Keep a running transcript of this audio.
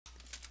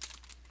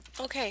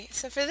Okay,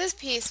 so for this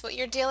piece, what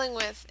you're dealing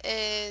with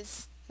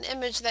is an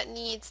image that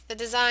needs the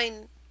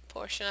design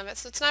portion of it.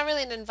 So it's not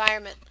really an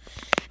environment.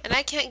 And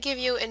I can't give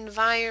you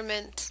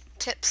environment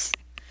tips.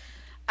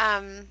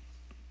 One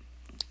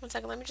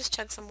second, let me just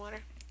chug some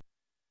water.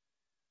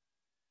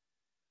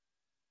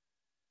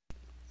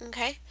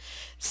 Okay,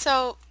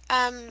 so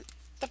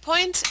the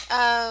point,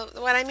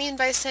 what I mean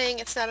by saying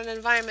it's not an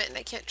environment and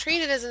I can't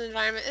treat it as an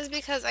environment is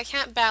because I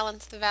can't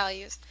balance the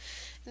values.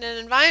 In an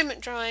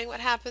environment drawing, what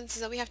happens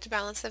is that we have to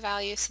balance the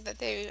values so that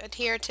they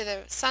adhere to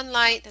the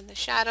sunlight and the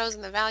shadows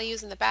and the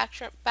values and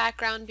the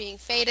background being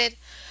faded,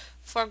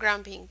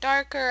 foreground being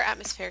darker,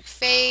 atmospheric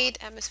fade,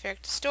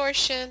 atmospheric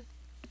distortion,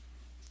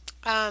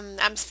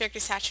 atmospheric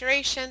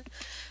desaturation,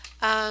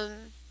 um,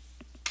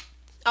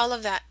 all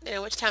of that,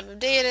 which time of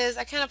day it is.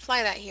 I can't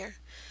apply that here.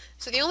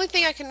 So the only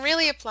thing I can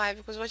really apply,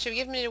 because what you've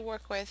given me to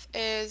work with,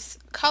 is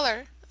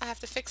color. I have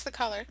to fix the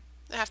color.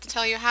 I have to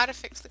tell you how to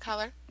fix the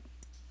color.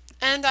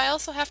 And I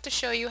also have to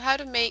show you how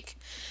to make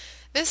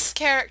this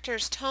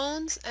character's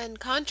tones and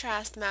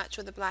contrast match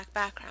with a black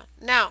background.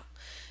 Now,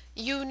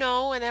 you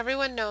know and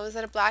everyone knows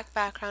that a black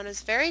background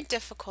is very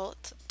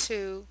difficult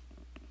to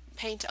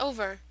paint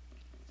over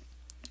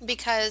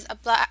because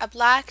a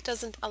black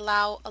doesn't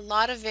allow a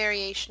lot of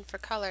variation for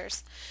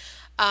colors.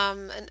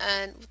 And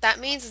what that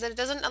means is that it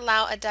doesn't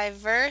allow a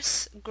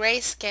diverse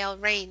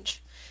grayscale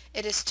range.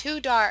 It is too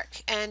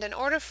dark, and in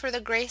order for the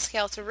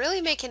grayscale to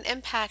really make an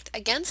impact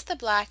against the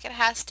black, it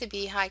has to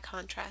be high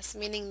contrast,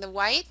 meaning the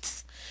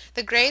whites,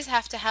 the grays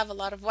have to have a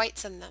lot of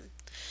whites in them.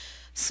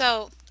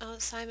 So, oh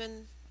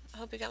Simon, I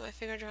hope you got my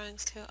figure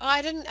drawings too. Oh,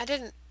 I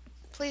didn't.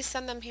 Please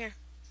send them here.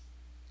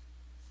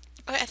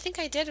 Oh, I think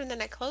I did and then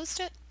I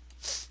closed it.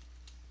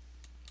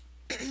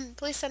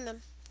 Please send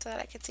them so that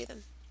I could see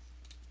them.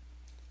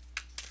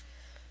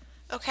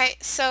 Okay,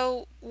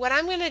 so what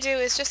I'm going to do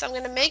is I'm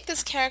going to make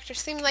this character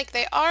seem like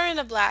they are in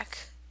a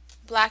black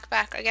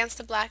back against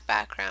a black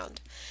background,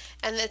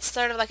 and it's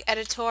sort of like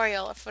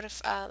editorial or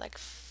like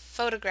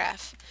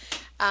photograph.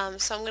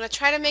 So I'm going to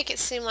try to make it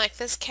seem like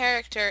this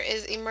character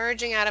is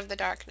emerging out of the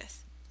darkness.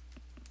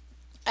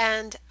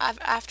 And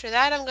after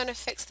that, I'm going to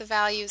fix the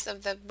values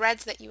of the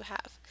reds that you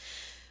have.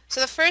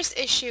 So the first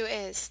issue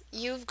is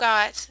you've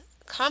got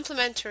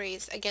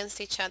complementaries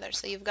against each other.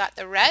 So you've got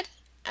the red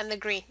and the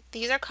green.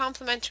 These are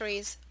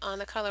complementaries on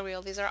the color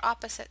wheel. These are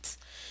opposites.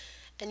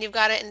 And you've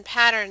got it in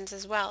patterns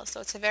as well.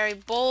 So it's a very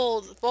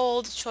bold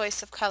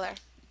choice of color.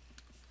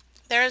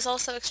 There is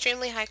also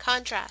extremely high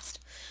contrast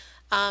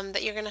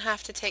that you're going to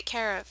have to take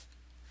care of.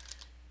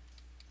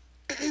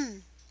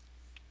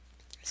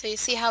 So you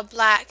see how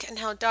black and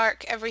how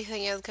dark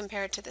everything is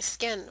compared to the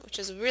skin, which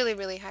is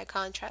really high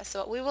contrast. So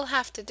what we will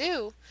have to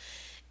do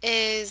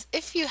is,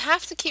 if you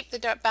have to keep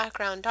the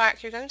background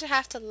dark, you're going to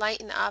have to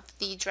lighten up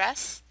the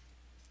dress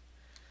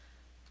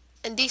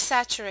and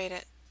desaturate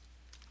it.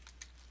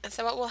 And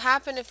so what will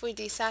happen if we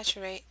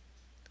desaturate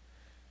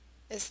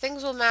is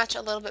things will match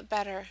a little bit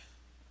better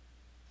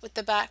with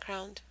the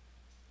background.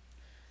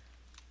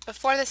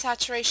 Before, the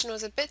saturation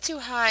was a bit too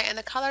high and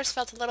the colors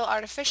felt a little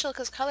artificial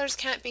because colors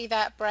can't be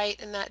that bright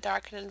in that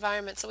dark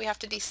environment, so we have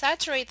to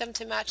desaturate them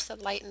to match the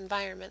light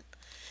environment,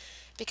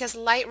 because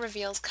light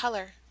reveals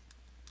color.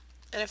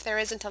 And if there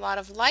isn't a lot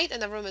of light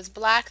and the room is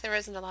black, there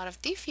isn't a lot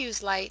of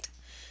diffuse light,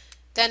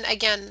 then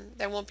again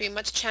there won't be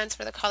much chance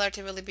for the color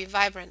to really be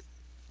vibrant.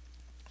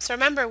 So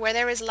remember, where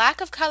there is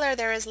lack of color,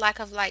 there is lack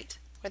of light.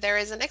 Where there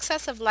is an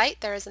excess of light,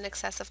 there is an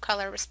excess of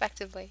color,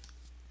 respectively.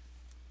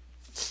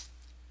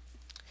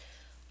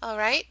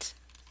 Alright,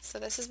 so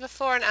this is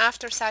before and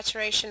after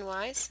saturation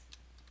wise.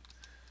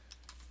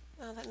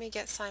 Let me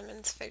get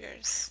Simon's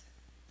figures.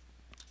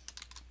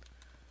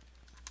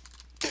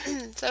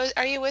 So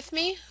are you with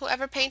me,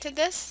 whoever painted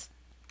this?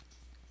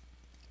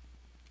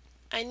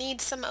 I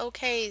need some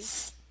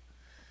OKs.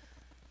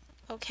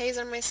 OKs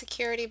are my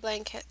security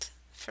blanket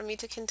for me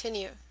to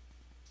continue.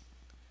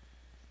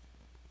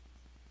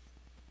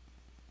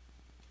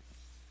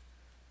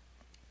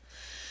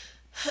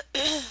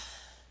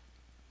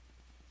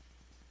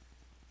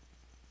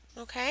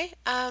 Okay,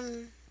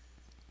 oh,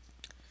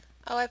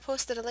 I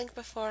posted a link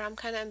before. I'm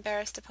kind of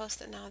embarrassed to post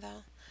it now,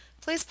 though.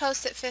 Please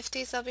post it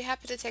 50s. I'll be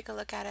happy to take a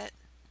look at it.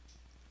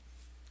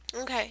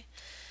 Okay,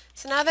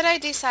 so now that I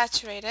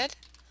desaturated,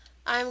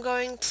 I'm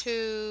going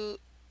to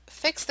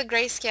fix the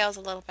grayscales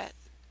a little bit.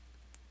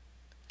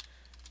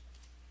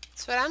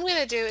 So what I'm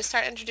going to do is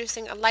start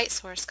introducing a light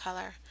source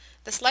color.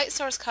 This light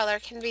source color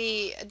can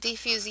be a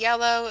diffuse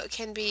yellow, it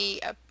can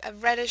be a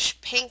reddish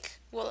pink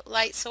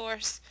light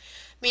source,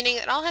 meaning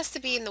it all has to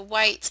be in the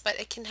whites, but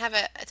it can have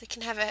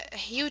a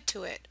hue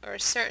to it, or a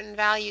certain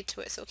value to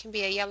it. So it can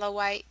be a yellow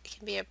white, it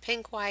can be a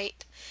pink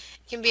white,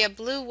 it can be a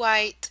blue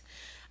white.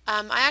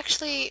 I'm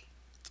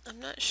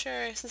not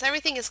sure, since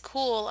everything is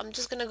cool, I'm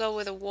just going to go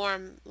with a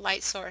warm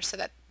light source so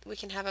that we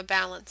can have a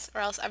balance,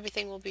 or else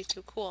everything will be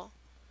too cool.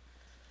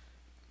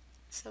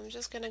 So I'm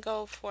just going to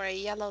go for a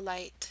yellow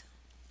light.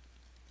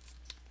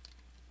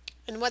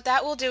 And what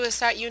that will do is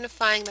start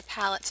unifying the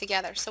palette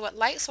together. So what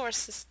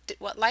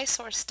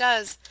lightsource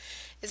does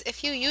is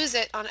if you use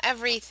it on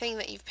everything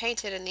that you've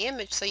painted in the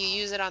image, so you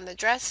use it on the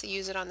dress, you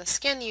use it on the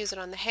skin, you use it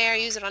on the hair,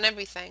 use it on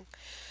everything,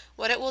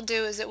 what it will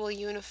do is it will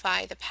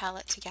unify the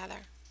palette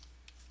together.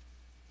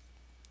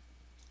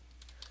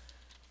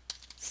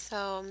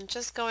 So I'm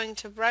just going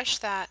to brush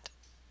that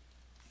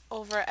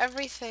over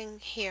everything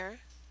here.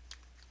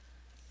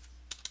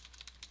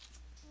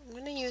 I'm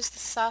going to use the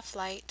soft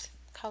light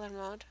color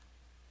mode.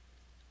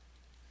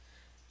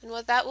 And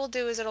what that will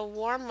do is it'll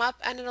warm up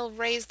and it'll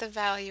raise the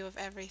value of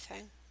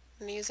everything.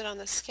 I'm going to use it on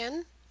the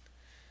skin,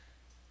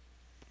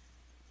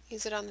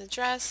 use it on the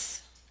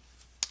dress,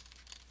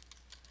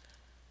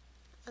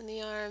 on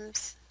the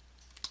arms,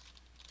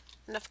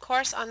 and of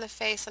course on the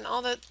face and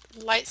all the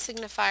light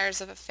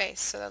signifiers of a face,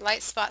 so the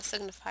light spot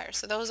signifiers.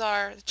 So those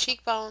are the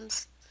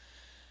cheekbones,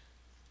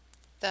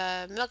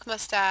 the milk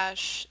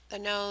mustache, the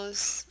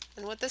nose,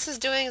 and what this is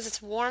doing is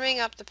it's warming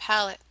up the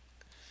palette.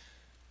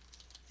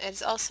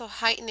 It's also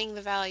heightening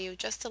the value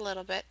just a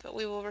little bit, but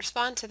we will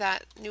respond to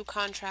that new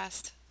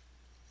contrast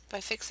by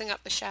fixing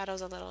up the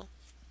shadows a little.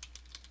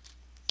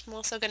 I'm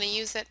also going to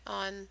use it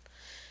on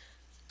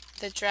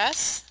the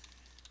dress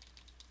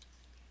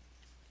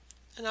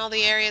and all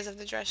the areas of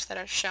the dress that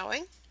are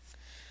showing,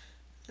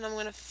 and I'm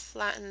going to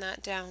flatten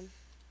that down.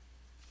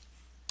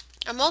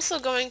 I'm also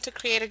going to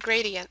create a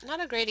gradient,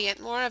 not a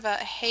gradient, more of a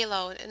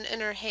halo, an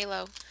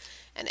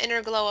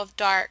inner glow of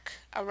dark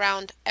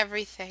around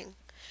everything.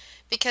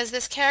 Because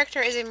this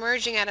character is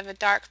emerging out of a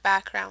dark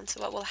background,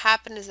 so what will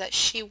happen is that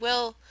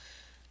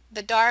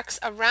the darks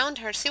around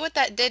her, see what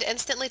that did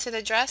instantly to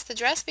the dress? The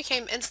dress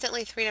became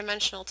instantly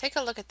three-dimensional. Take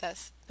a look at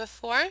this.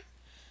 Before,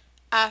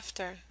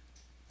 after.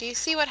 Do you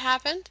see what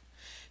happened?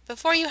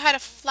 Before you had a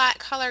flat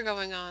color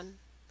going on.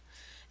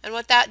 And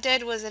what that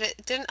did was that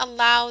it didn't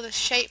allow the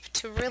shape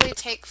to really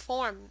take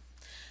form.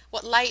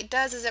 What light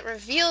does is it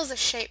reveals a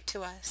shape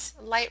to us.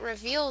 Light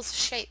reveals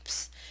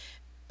shapes.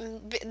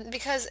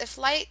 Because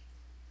light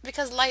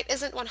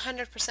isn't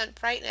 100%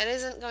 bright and it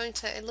isn't going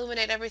to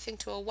illuminate everything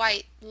to a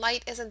white.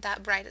 Light isn't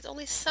that bright. It's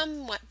only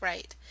somewhat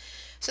bright.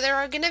 So there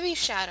are going to be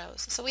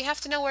shadows. So we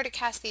have to know where to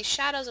cast these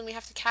shadows, and we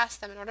have to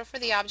cast them in order for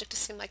the object to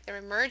seem like they're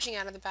emerging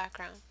out of the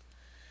background.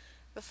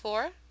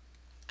 Before,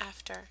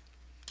 after.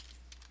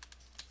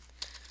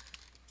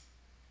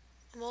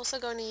 I'm also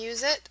going to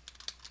use it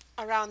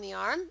around the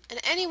arm and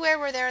anywhere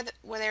where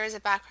there is a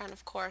background,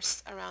 of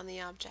course, around the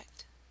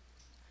object.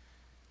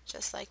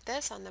 Just like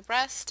this, on the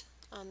breast,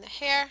 on the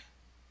hair,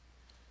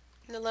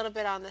 and a little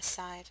bit on the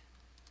side.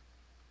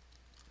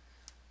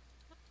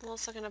 I'm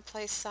also going to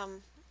place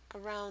some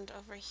around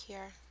over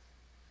here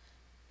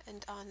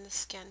and on the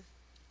skin.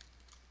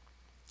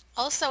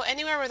 Also,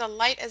 anywhere where the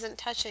light isn't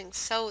touching,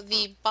 so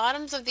the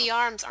bottoms of the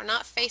arms are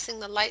not facing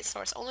the light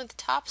source, only the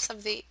tops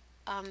of the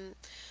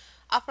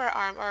upper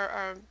arm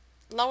or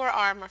lower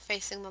arm are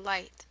facing the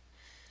light.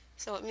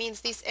 So it means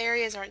these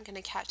areas aren't going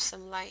to catch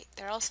some light.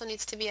 There also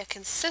needs to be a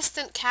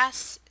consistent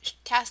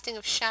casting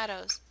of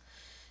shadows.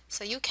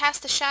 So you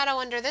cast a shadow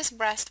under this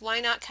breast, why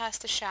not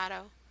cast a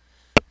shadow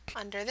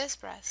under this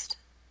breast?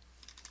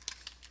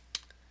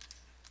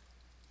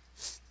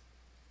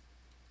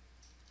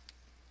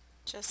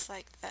 Just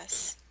like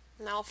this.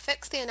 And I'll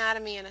fix the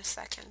anatomy in a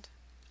second.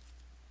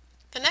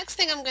 The next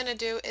thing I'm going to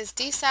do is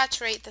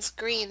desaturate this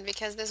green,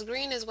 because this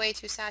green is way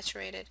too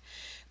saturated.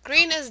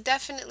 Green is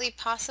definitely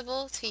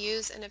possible to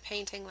use in a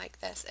painting like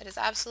this. It is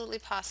absolutely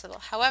possible.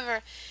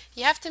 However,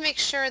 you have to make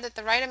sure that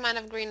the right amount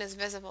of green is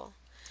visible.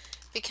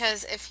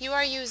 Because if you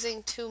are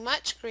using too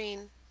much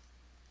green,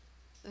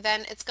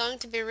 then it's going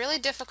to be really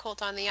difficult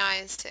on the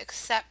eyes to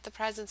accept the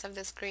presence of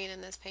this green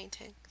in this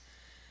painting.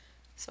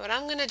 So what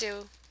I'm going to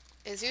do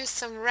is use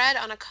some red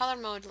on a color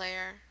mode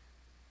layer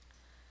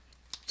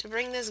to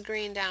bring this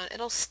green down.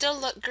 It'll still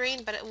look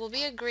green, but it will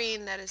be a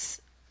green that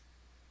is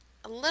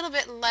a little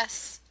bit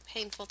less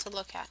painful to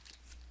look at.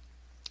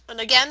 And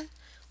again,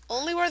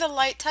 only where the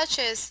light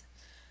touches,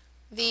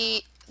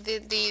 the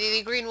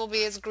green will be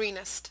its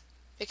greenest.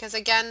 Because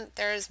again,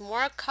 there is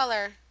more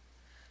color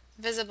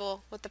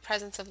visible with the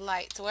presence of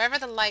light. So wherever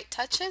the light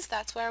touches,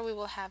 that's where we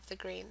will have the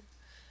green.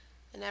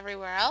 And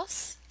everywhere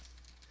else,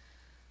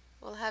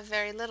 we'll have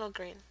very little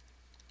green.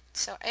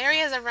 So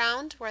areas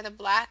around where the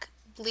black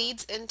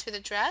bleeds into the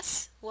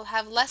dress will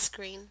have less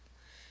green.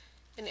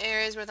 In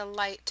areas where the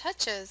light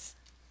touches,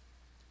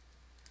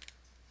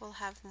 we'll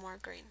have more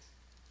green.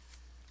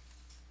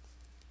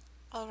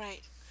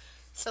 Alright,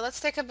 so let's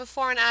take a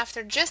before and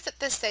after just at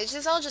this stage.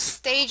 This is all just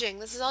staging.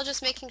 This is all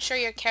just making sure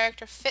your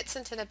character fits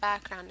into the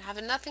background.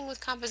 Having nothing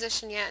with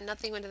composition yet and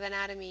nothing with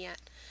anatomy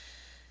yet.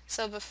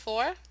 So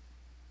before,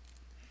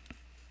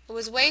 it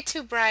was way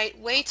too bright,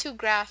 way too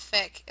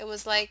graphic. It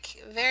was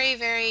like very,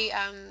 very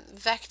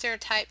vector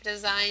type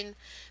design,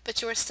 but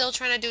you were still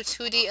trying to do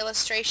 2D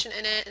illustration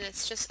in it, and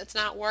it's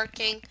not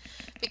working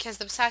because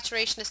the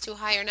saturation is too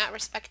high. You're not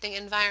respecting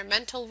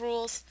environmental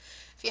rules.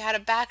 If you had a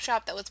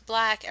backdrop that was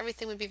black,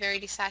 everything would be very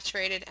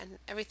desaturated and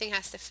everything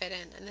has to fit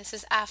in. And this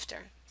is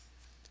after.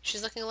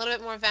 She's looking a little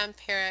bit more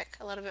vampiric,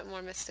 a little bit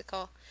more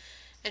mystical.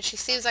 and she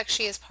seems like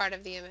she is part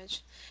of the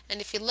image.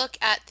 And if you look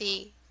at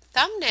the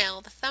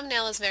thumbnail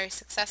is very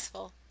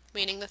successful,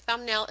 meaning the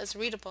thumbnail is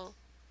readable.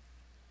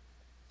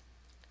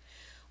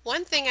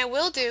 One thing I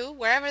will do,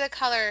 wherever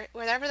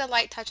the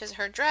light touches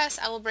her dress,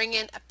 I will bring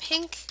in a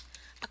pink,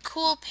 a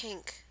cool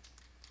pink,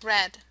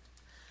 red,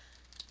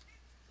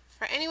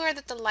 for anywhere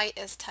that the light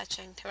is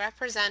touching to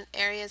represent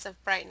areas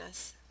of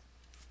brightness.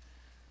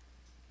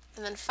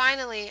 And then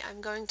finally, I'm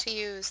going to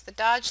use the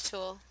dodge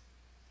tool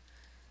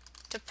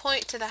to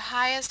point to the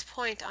highest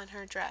point on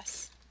her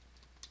dress,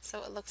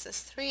 so it looks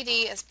as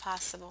 3D as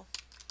possible.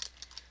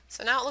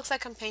 So now it looks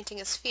like I'm painting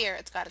a sphere.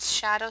 It's got its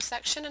shadow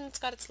section and it's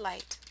got its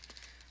light.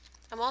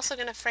 I'm also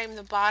going to frame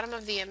the bottom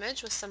of the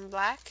image with some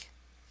black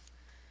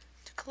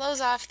to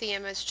close off the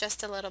image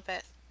just a little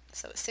bit,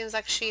 so it seems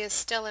like she is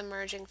still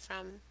emerging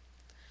from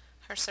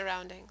her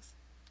surroundings.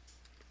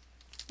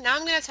 Now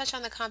I'm going to touch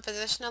on the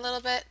composition a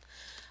little bit.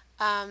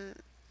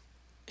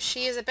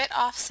 She is a bit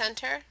off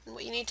center, and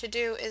what you need to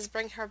do is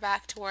bring her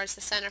back towards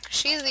the center, because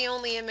she's the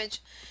only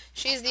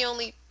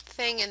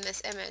thing in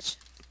this image.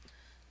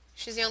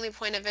 She's the only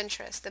point of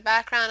interest. The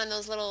background and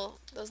those little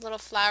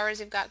flowers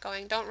you've got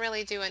going don't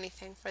really do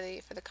anything for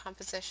the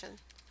composition.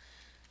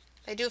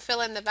 They do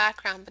fill in the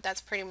background, but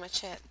that's pretty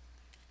much it.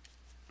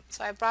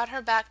 So I brought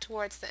her back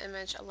towards the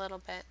image a little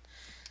bit,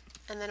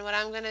 and then what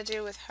I'm going to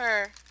do with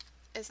her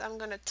is I'm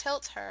going to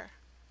tilt her.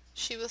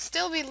 She will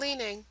still be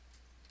leaning,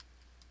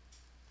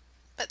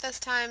 but this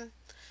time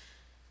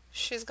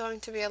she's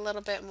going to be a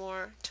little bit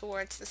more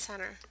towards the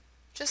center,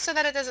 just so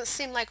that it doesn't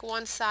seem like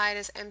one side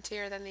is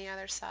emptier than the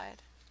other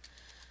side.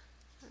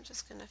 I'm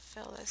just going to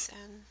fill this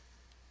in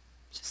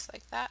just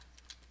like that.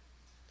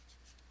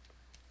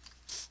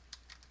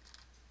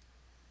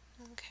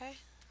 Okay.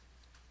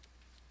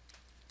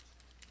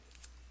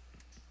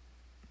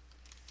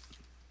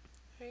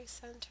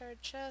 Recenter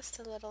just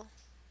a little.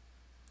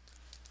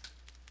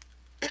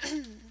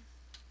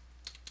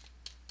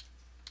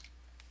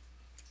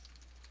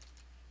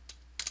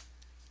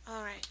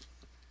 Alright.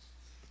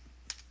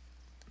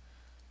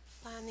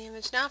 Plan the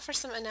image. Now for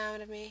some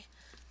anatomy.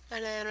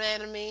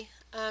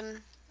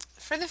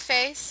 For the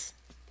face,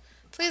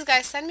 please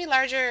guys send me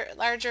larger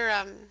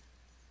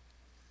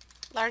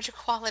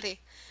quality,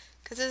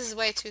 because this is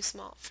way too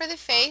small. For the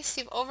face,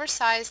 you've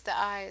oversized the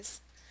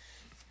eyes.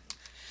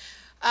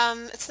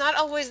 It's not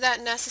always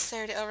that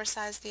necessary to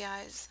oversize the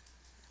eyes.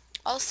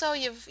 Also,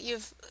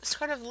 you've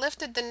sort of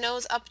lifted the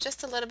nose up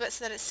just a little bit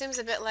so that it seems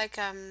a bit like,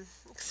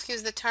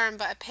 excuse the term,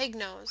 but a pig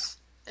nose.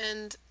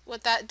 And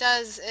what that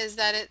does is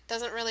that it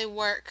doesn't really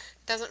work,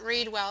 doesn't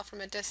read well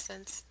from a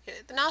distance.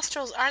 The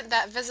nostrils aren't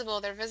that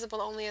visible, they're visible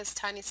only as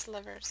tiny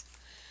slivers.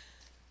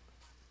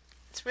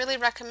 It's really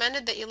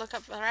recommended that you look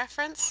up a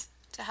reference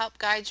to help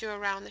guide you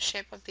around the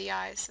shape of the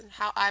eyes and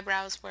how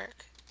eyebrows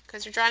work,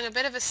 because you're drawing a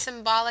bit of a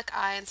symbolic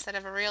eye instead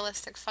of a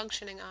realistic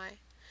functioning eye.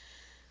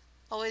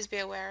 Always be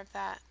aware of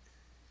that.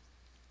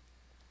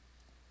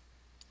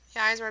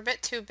 The eyes were a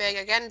bit too big.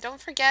 Again,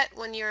 don't forget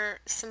when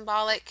your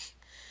symbolic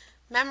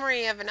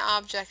memory of an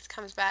object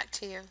comes back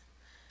to you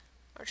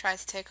or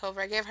tries to take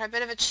over. I gave her a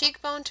bit of a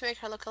cheekbone to make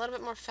her look a little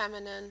bit more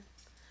feminine.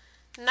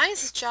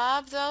 Nice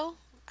job though.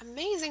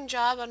 Amazing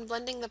job on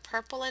blending the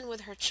purple in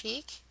with her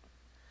cheek.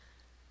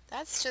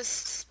 That's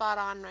just spot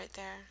on right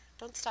there.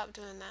 Don't stop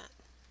doing that.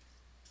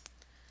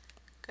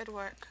 Good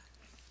work.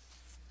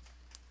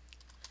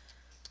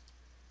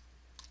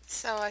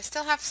 So I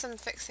still have some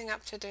fixing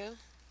up to do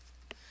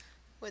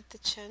with the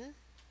chin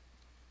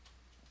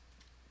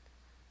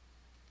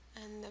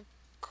and the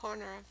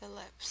corner of the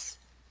lips.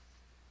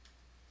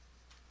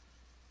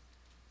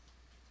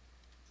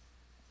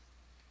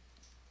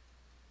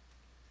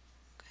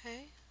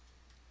 Okay.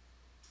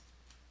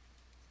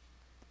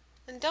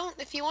 And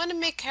if you want to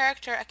make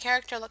a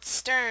character look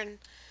stern,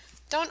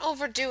 don't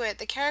overdo it.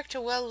 The character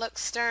will look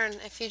stern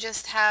if you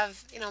just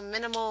have,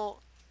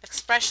 minimal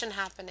expression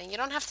happening. You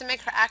don't have to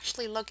make her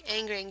actually look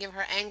angry and give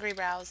her angry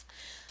brows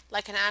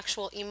like an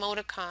actual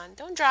emoticon.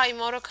 Don't draw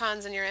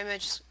emoticons in your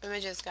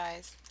images,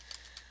 guys.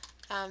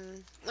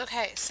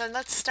 Okay, so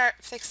let's start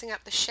fixing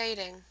up the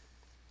shading.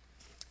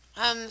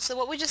 So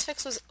what we just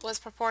fixed was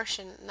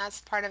proportion, and that's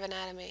part of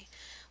anatomy.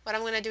 What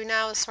I'm going to do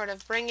now is sort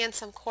of bring in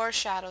some core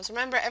shadows.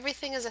 Remember,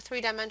 everything is a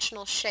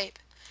three-dimensional shape.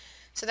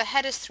 So the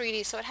head is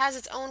 3D, so it has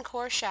its own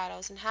core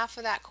shadows, and half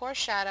of that core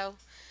shadow,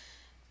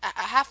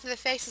 half of the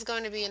face is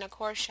going to be in a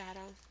core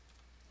shadow.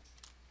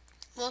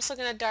 I'm also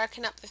going to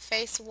darken up the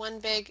face one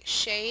big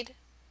shade,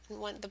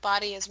 and the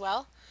body as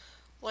well,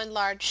 one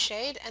large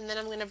shade, and then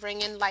I'm going to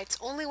bring in lights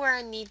only where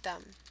I need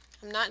them.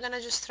 I'm not going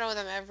to just throw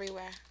them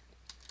everywhere.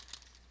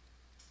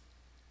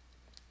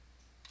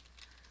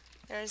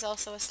 There is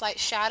also a slight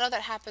shadow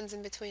that happens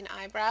in between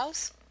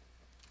eyebrows.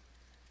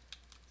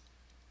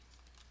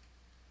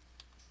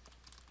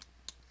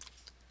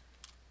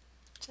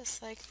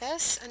 Just like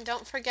this, and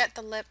don't forget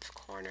the lip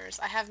corners.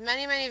 I have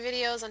many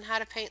videos on how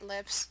to paint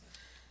lips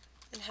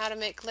and how to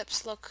make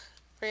lips look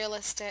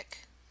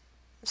realistic.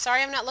 I'm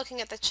sorry I'm not looking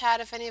at the chat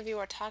if any of you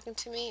are talking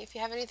to me. If you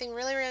have anything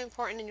really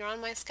important and you're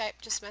on my Skype,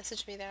 just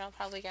message me there. I'll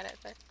probably get it,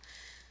 but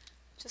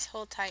Just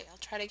hold tight. I'll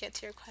try to get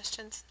to your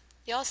questions.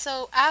 You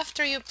also,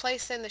 after you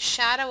place in the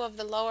shadow of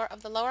the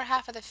lower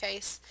half of the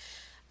face,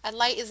 a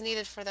light is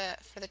needed for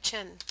the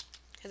chin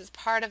because it's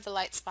part of the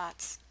light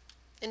spots.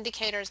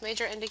 Indicators,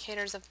 major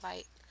indicators of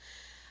light.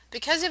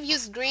 Because you've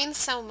used green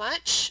so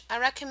much, I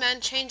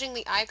recommend changing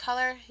the eye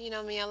color. You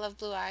know me, I love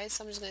blue eyes,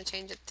 so I'm just going to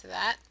change it to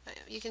that.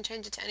 You can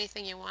change it to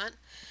anything you want.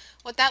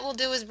 What that will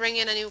do is bring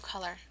in a new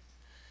color.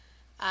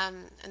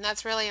 And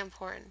that's really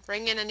important.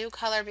 Bring in a new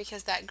color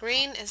because that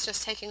green is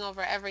just taking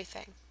over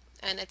everything.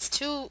 And it's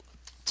too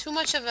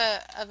much of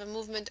a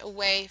movement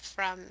away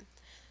from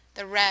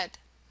the red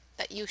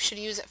that you should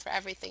use it for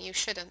everything. You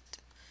shouldn't.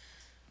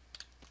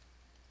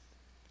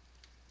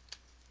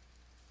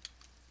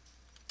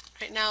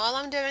 Right now, all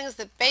I'm doing is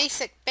the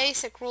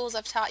basic rules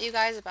I've taught you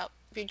guys about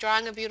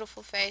drawing a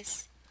beautiful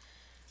face.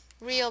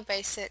 Real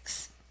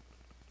basics.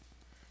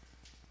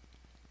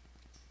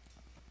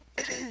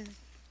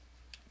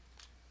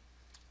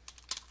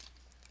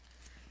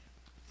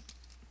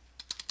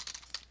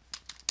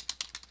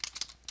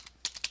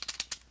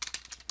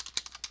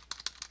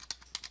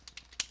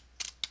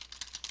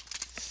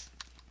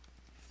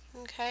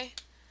 Okay,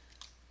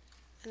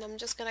 and I'm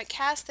just going to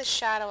cast the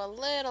shadow a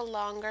little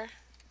longer.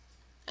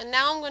 And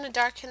now I'm going to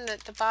darken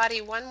the body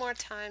one more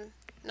time.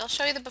 And I'll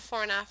show you the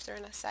before and after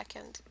in a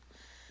second.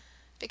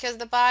 Because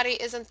the body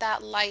isn't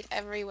that light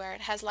everywhere.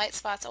 It has light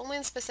spots only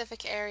in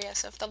specific areas.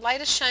 So if the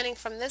light is shining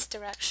from this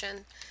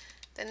direction,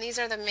 then these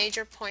are the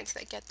major points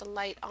that get the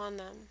light on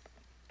them.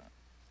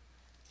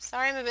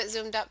 Sorry I'm a bit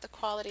zoomed up. The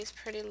quality is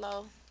pretty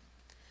low.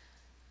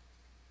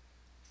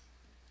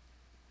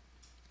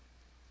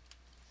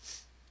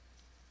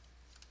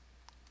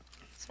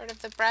 Sort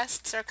of the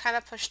breasts are kind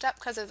of pushed up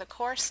because of the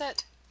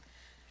corset.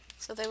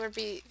 So they will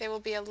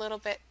be a little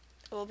bit,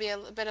 it will be a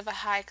bit of a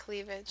high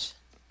cleavage.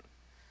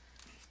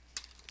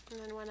 And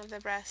then one of the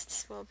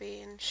breasts will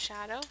be in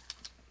shadow.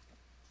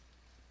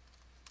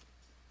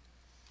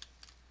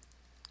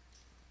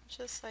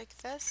 Just like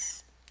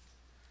this.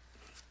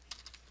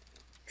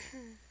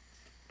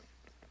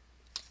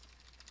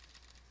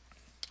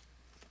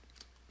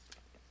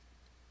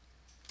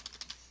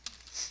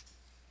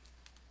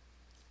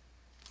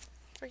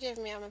 Forgive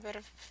me, I'm a bit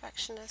of a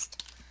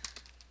perfectionist.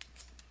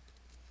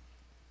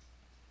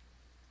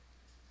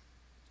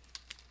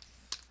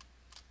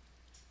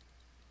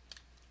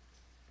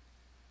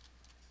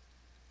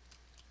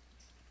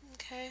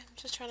 Okay, I'm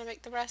just trying to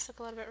make the breasts look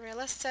a little bit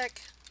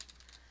realistic.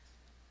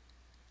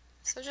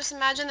 So just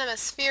imagine them as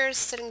spheres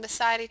sitting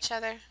beside each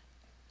other.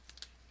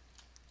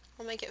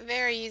 We'll make it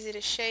very easy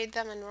to shade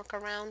them and work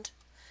around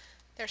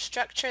their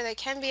structure. They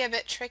can be a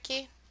bit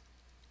tricky.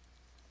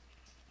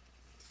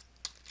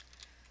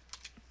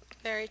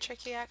 Very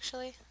tricky,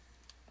 actually.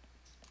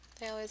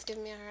 They always give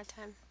me a hard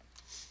time.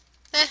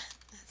 That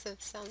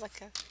sounds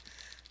like a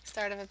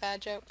start of a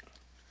bad joke.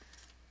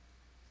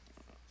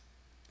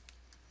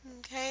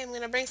 Okay, I'm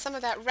going to bring some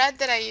of that red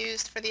that I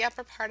used for the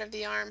upper part of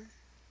the arm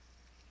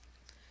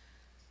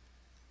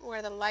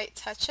where the light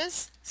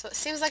touches. So it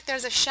seems like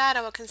there's a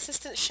shadow, a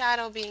consistent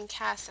shadow being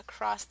cast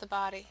across the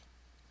body.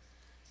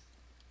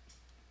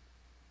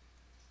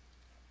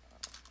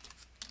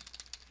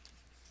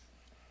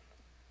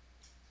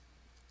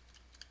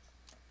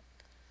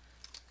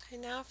 Okay,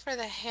 now for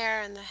the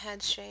hair and the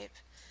head shape.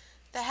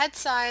 The head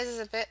size is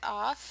a bit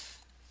off.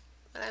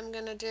 What I'm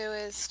going to do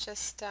is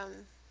just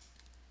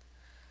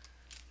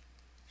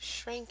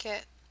shrink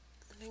it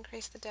and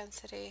increase the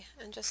density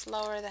and just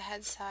lower the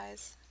head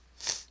size.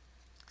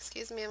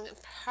 Excuse me, I'm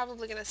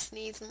probably going to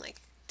sneeze in like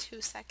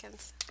 2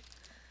 seconds.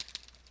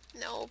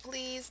 No,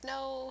 please,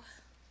 no.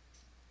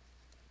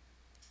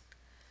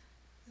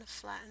 I'm going to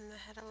flatten the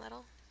head a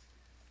little.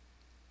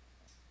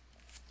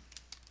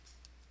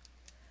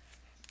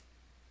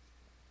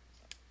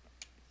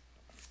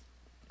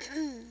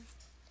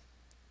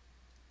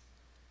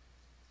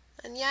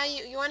 And yeah,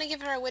 you want to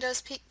give her a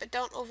widow's peak, but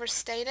don't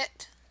overstate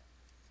it.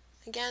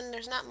 Again,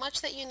 there's not much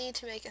that you need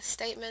to make a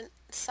statement.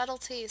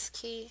 Subtlety is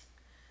key.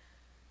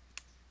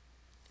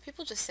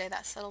 People just say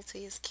that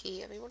subtlety is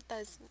key. I mean, what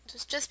does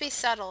just be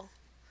subtle.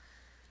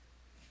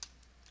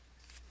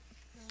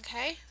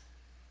 Okay?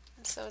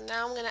 And so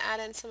now I'm going to add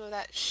in some of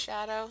that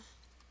shadow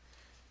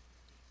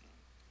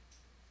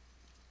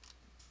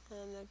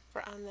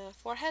on the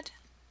forehead.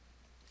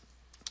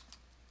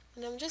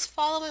 And I'm just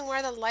following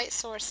where the light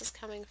source is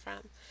coming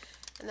from.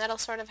 And that'll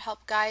sort of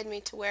help guide me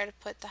to where to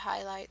put the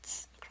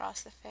highlights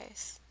across the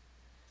face.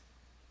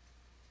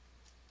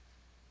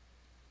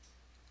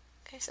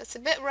 Okay, so it's a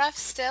bit rough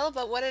still,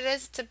 but what it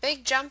is, it's a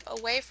big jump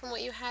away from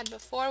what you had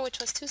before, which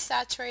was too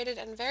saturated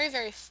and very,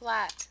 very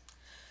flat.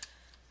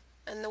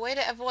 And the way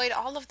to avoid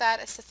all of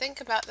that is to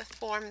think about the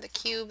form, the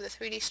cube, the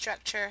 3D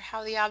structure,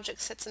 how the object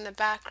sits in the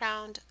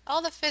background.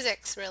 All the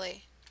physics,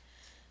 really,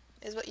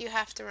 is what you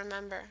have to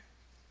remember.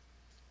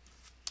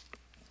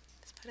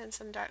 Let's put in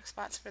some dark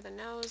spots for the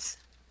nose.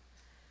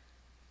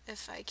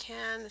 If I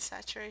can, the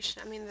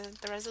saturation,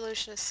 the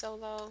resolution is so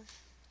low.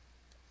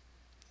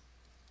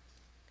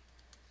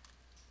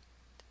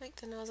 To make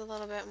the nose a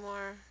little bit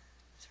more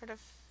sort of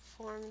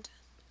formed.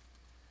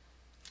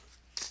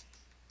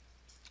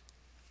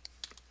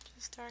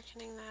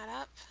 darkening that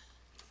up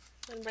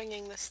and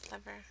bringing the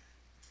sliver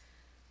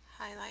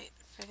highlight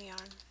for the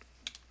arm.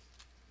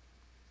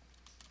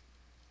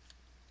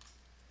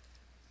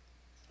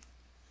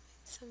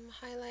 Some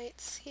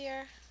highlights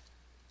here.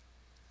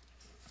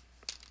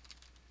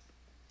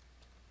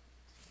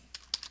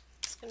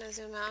 Just going to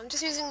zoom out. I'm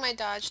just using my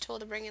dodge tool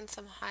to bring in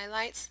some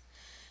highlights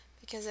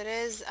because it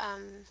is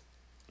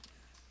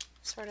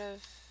sort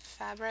of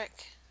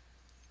fabric.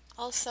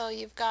 Also,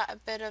 you've got a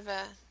bit of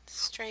a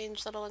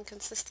strange little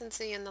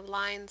inconsistency in the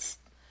lines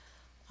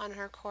on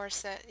her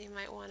corset. You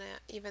might want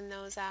to even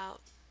those out.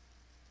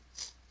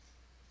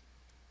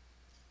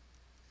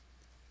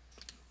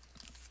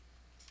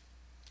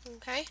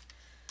 Okay,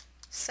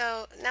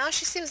 so now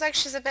she seems like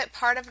she's a bit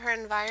part of her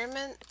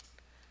environment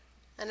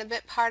and a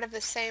bit part of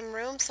the same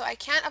room, so I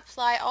can't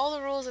apply all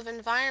the rules of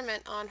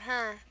environment on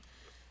her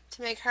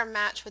to make her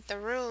match with the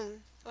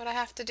room. What I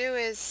have to do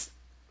is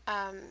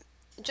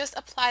just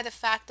apply the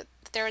fact that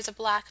there is a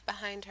black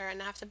behind her,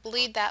 and I have to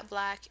bleed that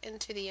black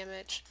into the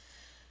image.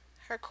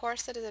 Her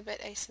corset is a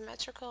bit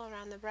asymmetrical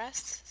around the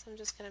breasts, so I'm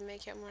just going to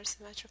make it more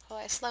symmetrical.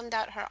 I slimmed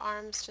out her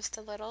arms just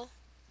a little.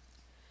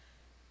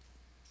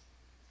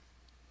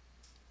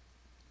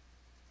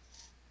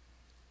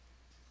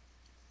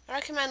 I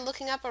recommend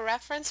looking up a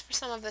reference for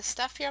some of the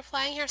stuff you're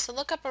applying here. So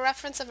look up a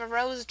reference of a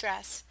rose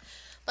dress.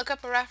 Look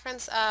up a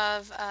reference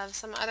of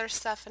some other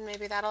stuff, and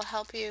maybe that'll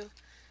help you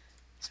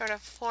sort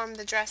of form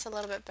the dress a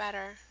little bit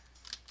better.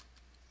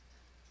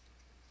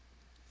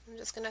 I'm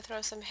just going to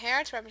throw some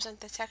hair to represent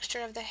the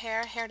texture of the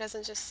hair. Hair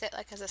doesn't just sit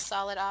like as a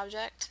solid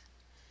object.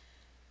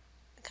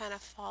 It kind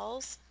of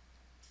falls.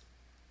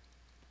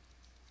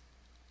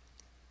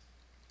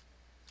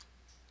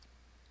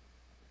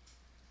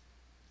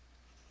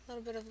 A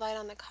little bit of light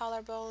on the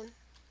collarbone.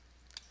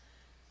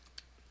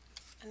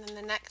 And then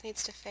the neck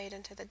needs to fade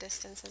into the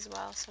distance as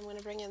well, so I'm going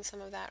to bring in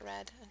some of that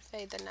red and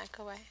fade the neck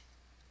away.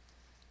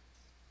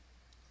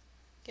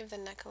 Give the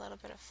neck a little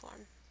bit of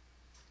form.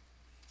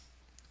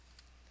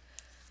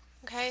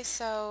 Okay,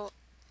 so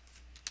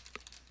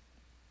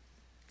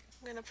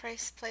I'm going to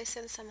place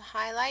in some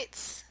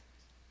highlights,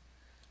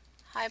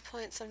 high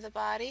points of the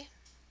body,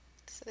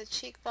 so the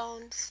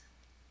cheekbones,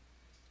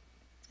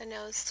 the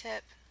nose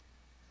tip,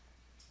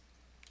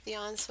 the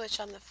on switch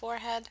on the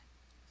forehead,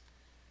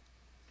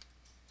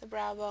 the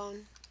brow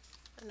bone,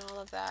 and all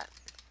of that.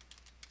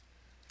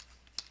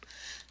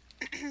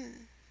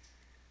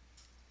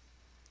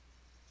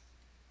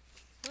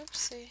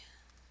 Oopsie.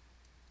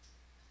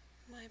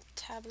 My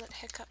tablet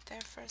hiccuped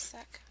there for a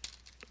sec.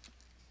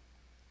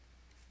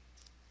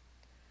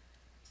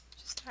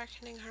 Just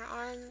darkening her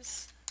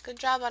arms. Good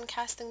job on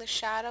casting the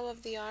shadow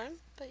of the arm,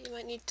 but you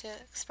might need to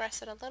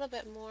express it a little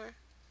bit more.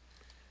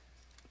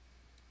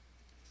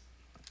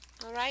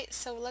 Alright,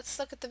 so let's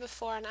look at the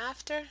before and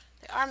after.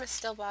 The arm is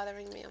still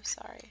bothering me, I'm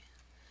sorry.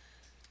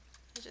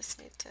 I just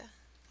need to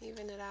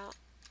even it out.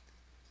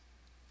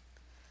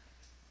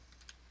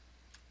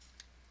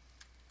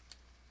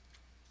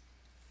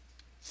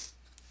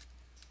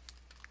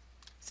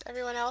 Is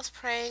everyone else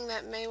praying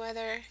that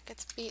Mayweather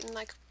gets beaten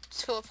like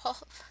to a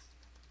pulp?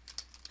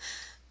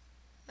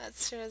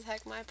 That's sure as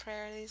heck my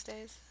prayer these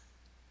days.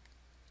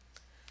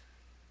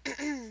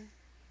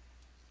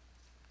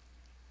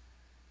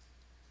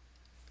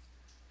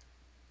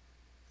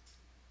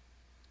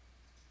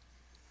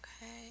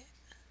 Okay.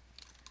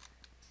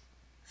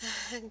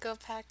 Go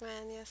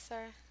Pac-Man, yes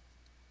sir.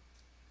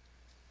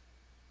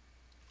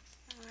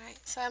 Alright,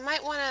 so I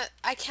might want to,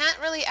 I can't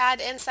really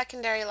add in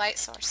secondary light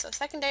source. So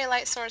secondary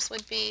light source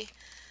would be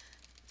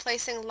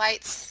placing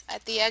lights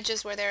at the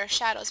edges where there are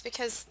shadows,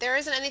 because there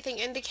isn't anything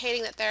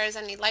indicating that there is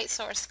any light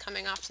source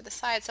coming off to the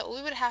side. So what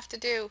we would have to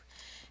do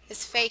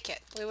is fake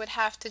it. We would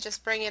have to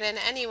just bring it in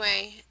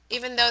anyway,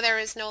 even though there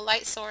is no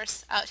light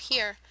source out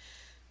here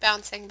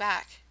bouncing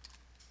back.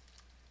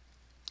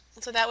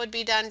 So that would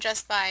be done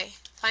just by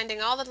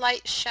finding all the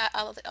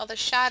all the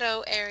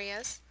shadow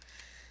areas.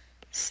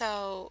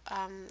 So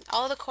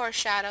all of the core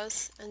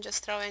shadows, and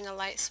just throwing a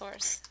light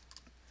source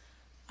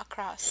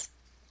across.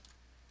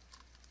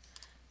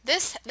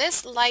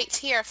 This light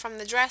here from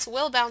the dress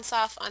will bounce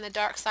off on the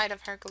dark side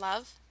of her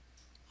glove,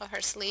 of her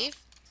sleeve,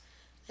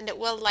 and it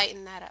will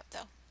lighten that up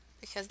though,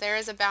 because there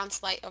is a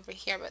bounce light over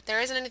here, but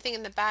there isn't anything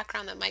in the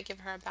background that might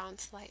give her a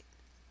bounce light.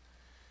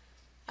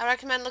 I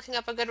recommend looking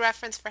up a good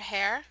reference for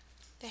hair.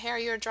 The hair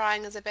you're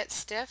drawing is a bit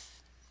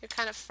stiff. You're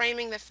kind of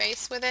framing the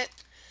face with it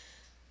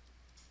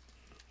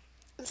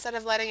instead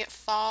of letting it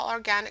fall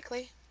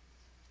organically.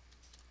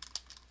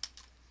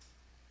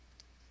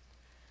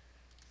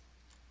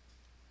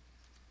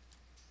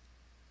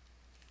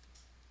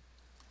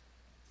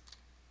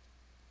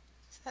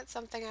 So that's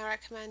something I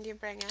recommend you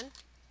bring in.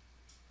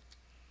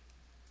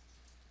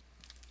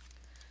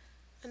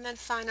 And then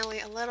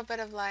finally a little bit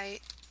of light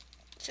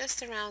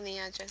just around the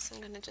edges. I'm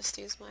going to just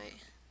use my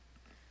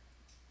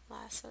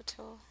lasso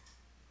tool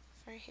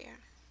for here.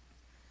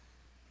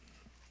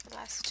 The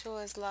lasso tool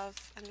is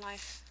love and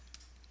life.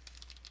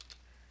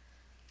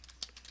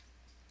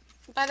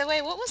 By the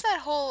way, what was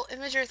that whole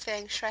imager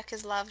thing? Shrek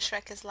is love,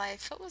 Shrek is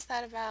life. What was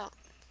that about?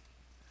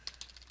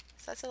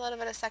 So that's a little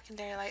bit of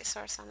secondary light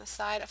source on the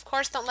side. Of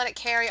course, don't let it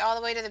carry all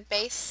the way to the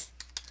base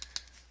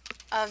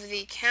of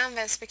the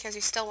canvas because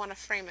you still want to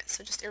frame it.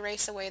 So just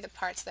erase away the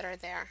parts that are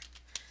there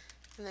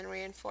and then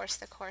reinforce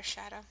the core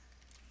shadow.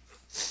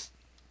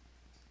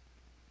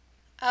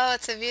 Oh,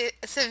 it's a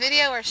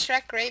video where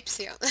Shrek rapes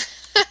you.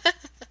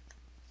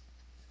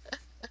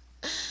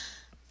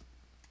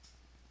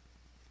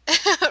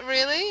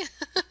 Really?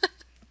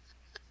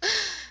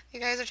 You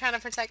guys are trying to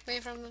protect me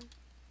from them?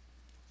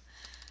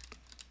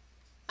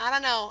 I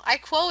don't know. I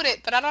quote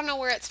it, but I don't know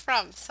where it's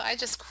from. So I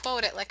just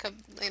quote it like a,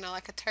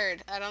 like a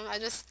turd. I don't know. I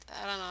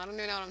don't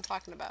even know what I'm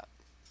talking about.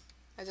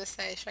 I just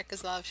say Shrek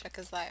is love, Shrek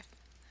is life.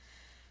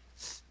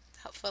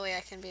 Hopefully I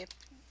can be a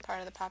part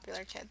of the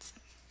popular kids.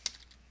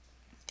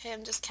 Okay,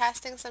 I'm just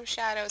casting some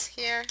shadows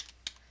here.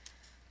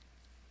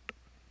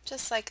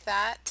 Just like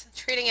that.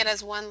 Treating it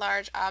as one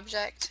large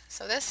object.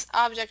 So this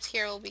object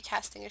here will be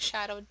casting a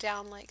shadow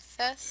down like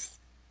this.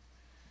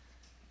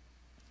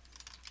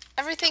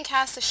 Everything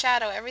casts a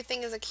shadow.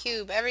 Everything is a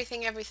cube.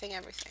 Everything, everything,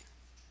 everything.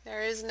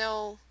 There is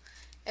no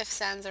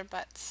ifs, ands, or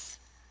buts.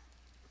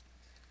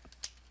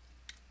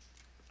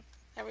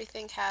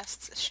 Everything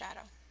casts a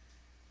shadow.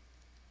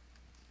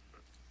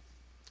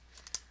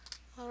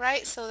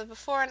 Alright, so the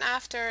before and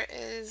after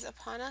is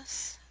upon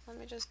us. Let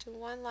me just do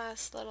one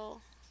last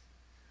little...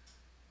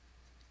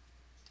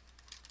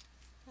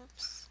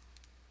 Oops.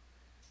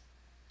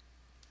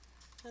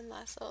 One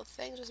last little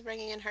thing, just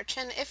bringing in her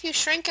chin. If you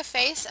shrink a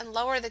face and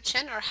lower the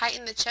chin or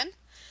heighten the chin,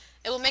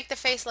 it will make the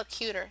face look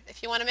cuter.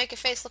 If you want to make a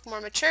face look more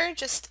mature,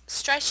 just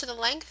stretch to the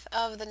length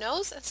of the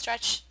nose and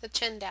stretch the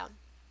chin down.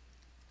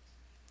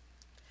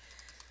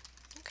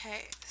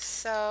 Okay,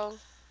 so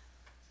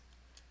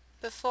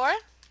before,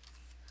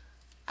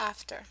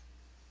 after.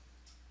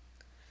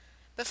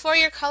 Before,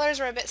 your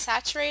colors were a bit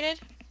saturated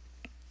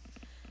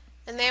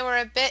and they were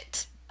a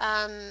bit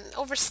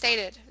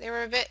overstated. They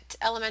were a bit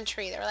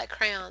elementary. They were like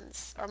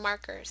crayons or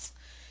markers.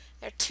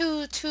 They're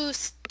too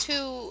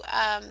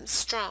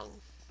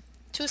strong,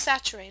 too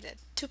saturated,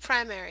 too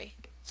primary.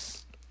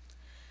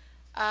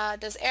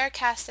 Does air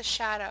cast a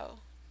shadow?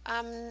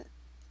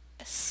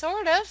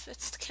 Sort of.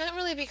 It can't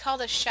really be called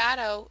a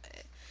shadow.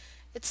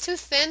 It's too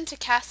thin to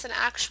cast an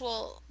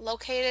actual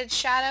located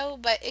shadow,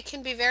 but it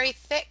can be very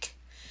thick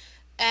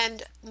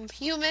and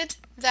humid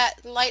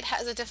that light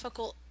has a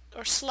difficult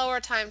or slower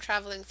time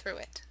traveling through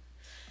it.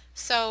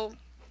 So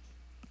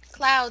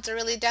clouds are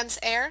really dense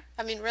air,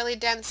 really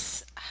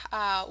dense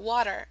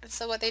water.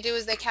 So what they do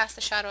is they cast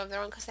a shadow of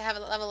their own because they have a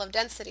level of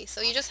density.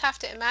 So you just have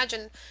to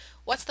imagine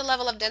what's the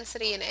level of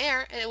density in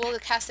air and it will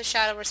cast a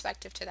shadow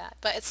respective to that.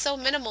 But it's so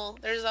minimal,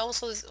 there's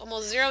also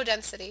almost zero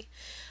density.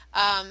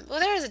 Well,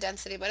 there is a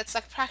density, but it's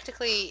like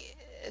practically,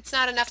 it's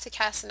not enough to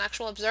cast an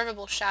actual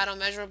observable shadow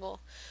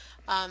measurable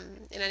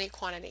in any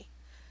quantity.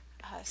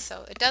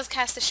 So it does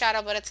cast a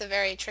shadow, but it's a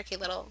very tricky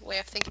little way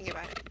of thinking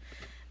about it.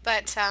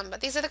 But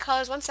these are the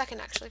colors. 1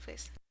 second, actually,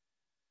 please.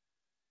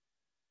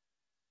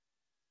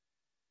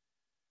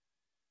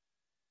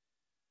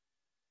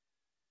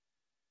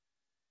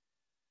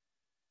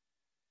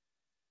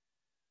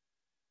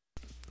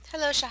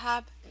 Hello,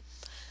 Shahab,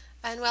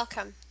 and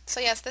welcome.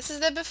 So yes, this is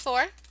the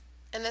before,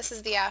 and this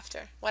is the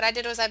after. What I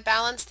did was I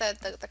balanced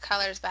the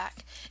colors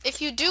back.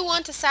 If you do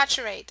want to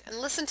saturate, and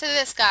listen to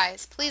this,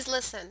 guys, please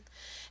listen.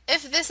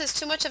 If this is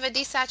too much of a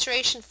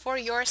desaturation for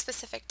your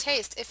specific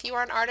taste, if you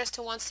are an artist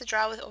who wants to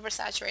draw with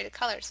oversaturated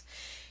colors,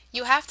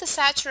 you have to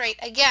saturate,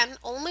 again,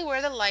 only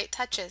where the light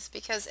touches,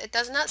 because it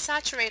does not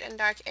saturate in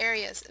dark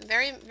areas.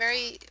 Very,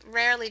 very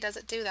rarely does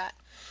it do that.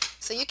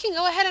 So you can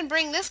go ahead and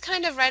bring this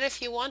kind of red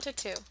if you wanted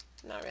to.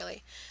 Not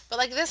really. But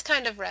like this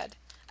kind of red,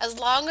 as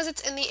long as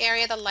it's in the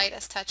area the light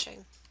is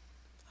touching.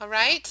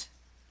 Alright?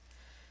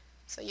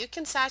 So you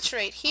can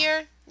saturate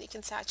here, you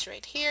can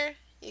saturate here,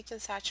 you can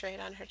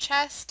saturate on her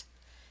chest,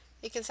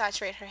 you can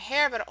saturate her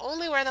hair, but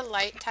only where the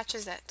light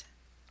touches it.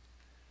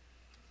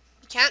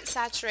 You can't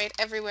saturate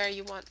everywhere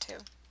you want to.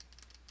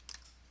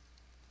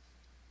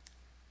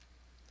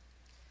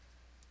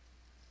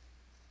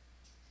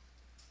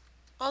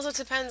 Also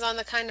depends on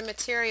the kind of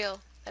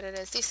material that it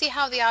is. Do you see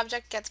how the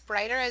object gets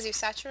brighter as you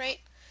saturate?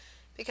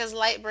 Because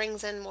light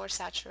brings in more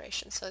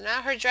saturation. So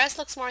now her dress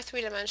looks more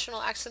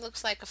three-dimensional, actually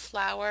looks like a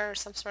flower or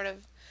some sort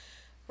of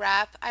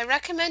wrap. I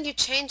recommend you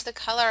change the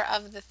color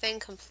of the thing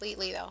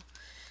completely though.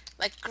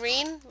 Like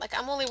green, like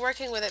I'm only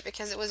working with it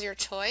because it was your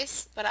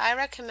choice, but I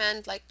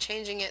recommend like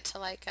changing it to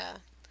like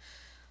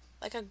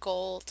a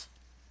gold.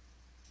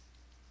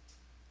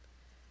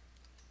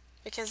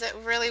 Because it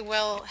really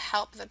will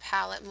help the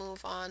palette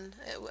move on.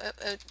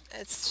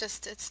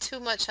 It's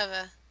too much of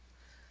a,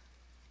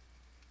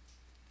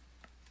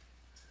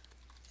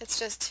 it's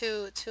just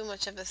too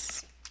much of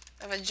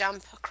a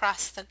jump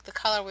across the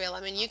color wheel.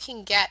 I mean, you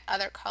can get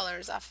other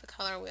colors off the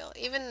color wheel.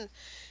 Even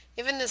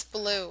this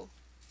blue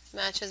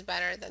matches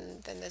better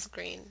than this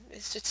green.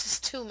 It's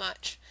just too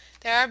much.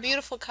 There are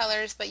beautiful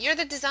colors, but you're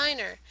the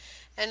designer.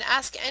 And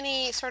ask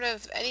any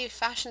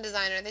fashion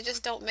designer. They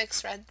just don't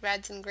mix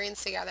reds and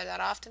greens together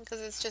that often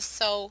because it's just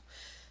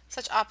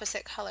such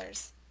opposite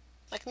colors.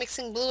 Like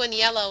mixing blue and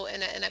yellow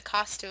in a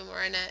costume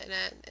or in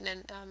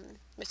a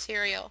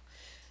material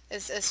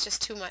is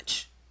just too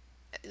much.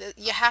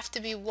 You have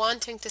to be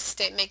wanting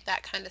to make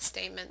that kind of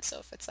statement. So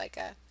if it's like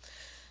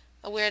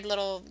a weird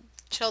little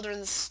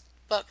children's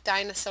book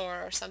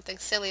dinosaur or something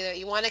silly that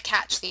you want to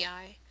catch the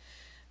eye.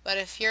 But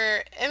if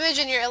your image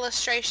and your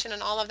illustration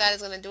and all of that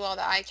is going to do all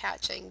the eye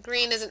catching,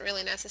 green isn't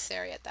really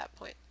necessary at that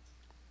point.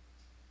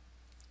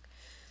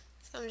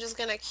 So I'm just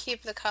going to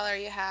keep the color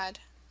you had,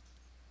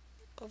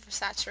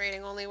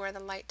 oversaturating only where the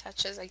light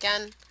touches.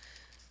 Again,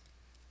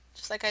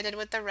 just like I did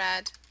with the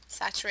red,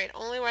 saturate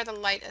only where the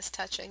light is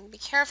touching. Be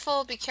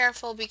careful, be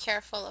careful, be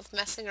careful of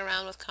messing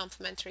around with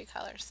complementary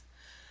colors.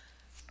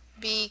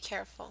 Be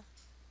careful.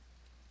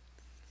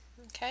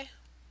 Okay?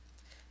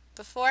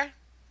 Before,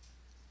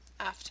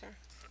 after.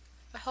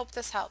 I hope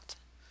this helped.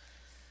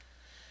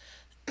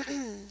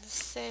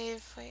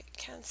 Save, wait,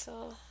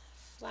 cancel,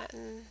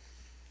 flatten.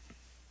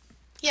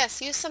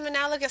 Yes, use some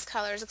analogous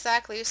colors,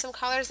 exactly. Use some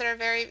colors that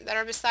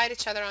are beside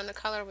each other on the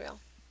color wheel.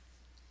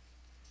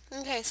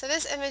 Okay, so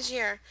this image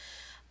here,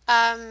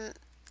 I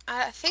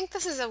think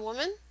this is a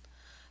woman,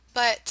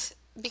 but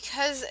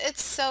because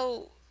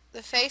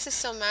the face is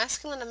so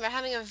masculine, I'm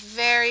having a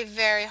very,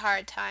 very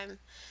hard time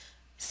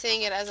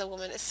seeing it as a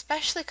woman,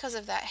 especially because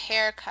of that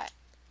haircut.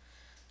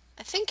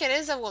 I think it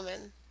is a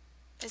woman.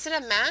 Is it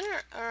a man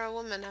or a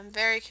woman? I'm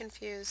very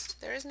confused.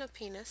 There is no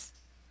penis.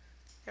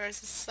 There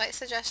is a slight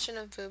suggestion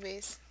of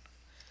boobies.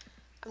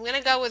 I'm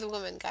gonna go with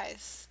woman,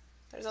 guys.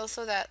 There's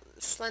also that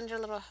slender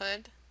little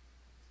hood.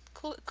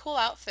 Cool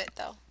outfit,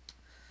 though.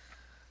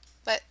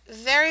 But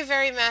very,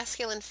 very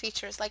masculine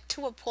features, like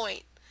to a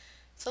point.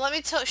 So let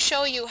me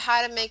show you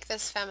how to make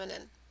this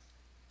feminine.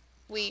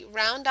 We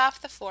round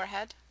off the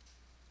forehead.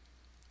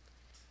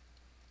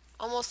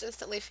 Almost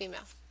instantly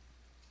female.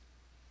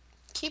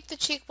 Keep the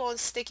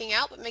cheekbones sticking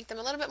out, but make them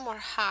a little bit more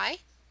high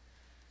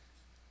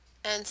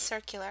and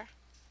circular.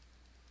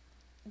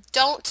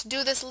 Don't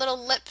do this little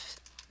lip,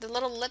 the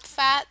little lip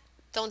fat.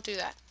 Don't do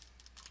that.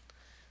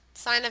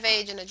 Sign of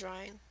age in a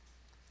drawing.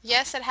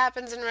 Yes, it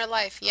happens in real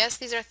life. Yes,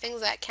 these are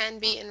things that can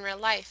be in real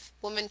life.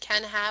 Women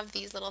can have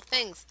these little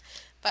things.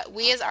 But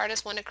we as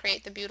artists want to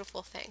create the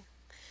beautiful thing.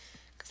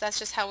 Because that's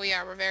just how we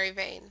are. We're very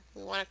vain.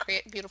 We want to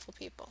create beautiful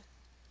people.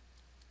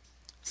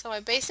 So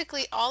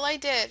all I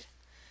did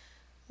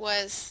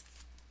was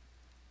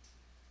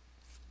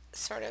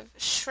sort of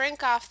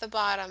shrink off the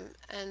bottom,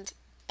 and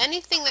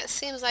anything that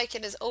seems like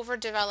it is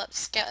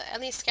overdeveloped,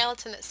 any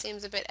skeleton that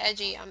seems a bit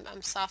edgy,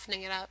 I'm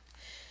softening it up.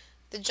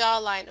 The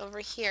jawline over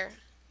here,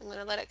 I'm going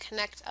to let it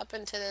connect up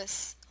into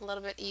this a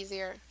little bit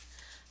easier.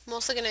 I'm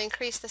also going to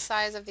increase the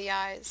size of the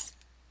eyes.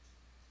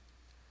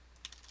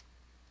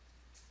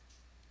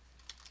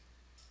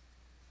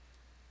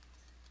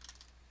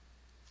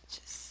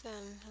 Just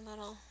a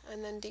little,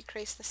 and then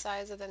decrease the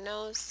size of the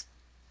nose.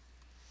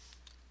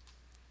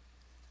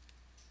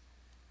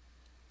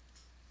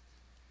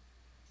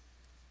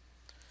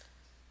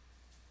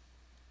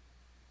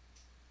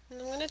 And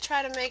I'm going to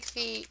try to make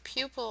the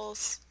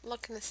pupils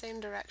look in the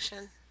same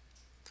direction.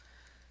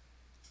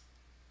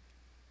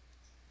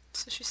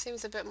 So she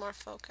seems a bit more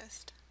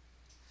focused.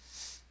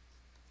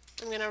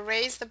 I'm going to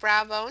raise the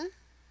brow bone,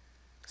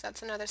 because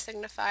that's another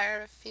signifier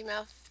of a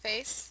female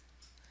face.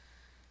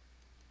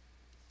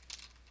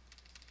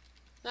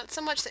 Not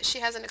so much that she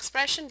has an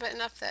expression, but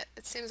enough that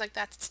it seems like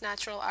that's its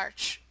natural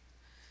arch.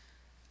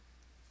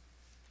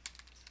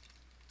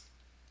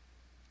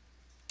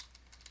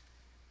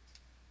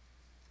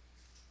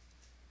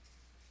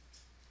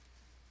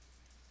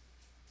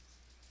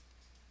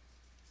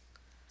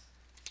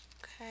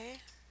 Okay.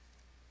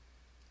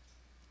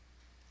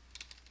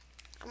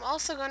 I'm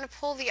also going to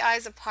pull the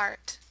eyes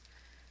apart,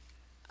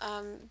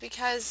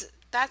 because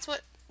that's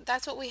what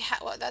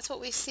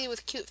we see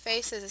with cute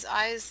faces, is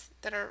eyes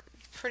that are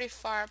pretty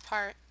far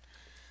apart.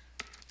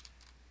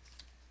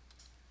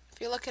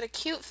 If you look at a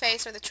cute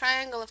face, or the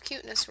triangle of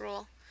cuteness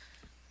rule,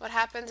 what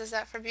happens is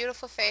that for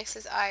beautiful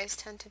faces, eyes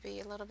tend to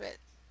be a little bit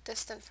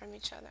distant from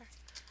each other.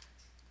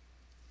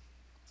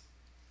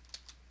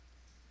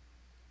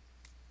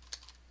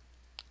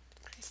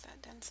 Increase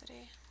that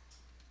density.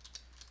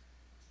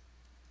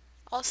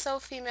 Also,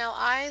 female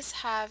eyes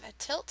have a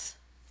tilt.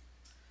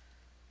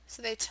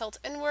 So they tilt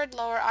inward.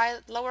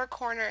 Lower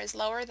corner is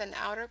lower than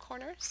outer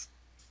corners.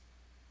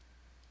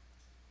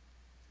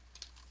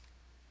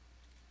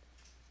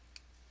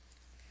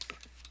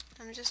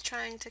 I'm just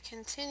trying to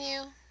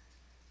continue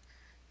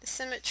the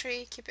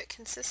symmetry, keep it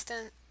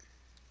consistent.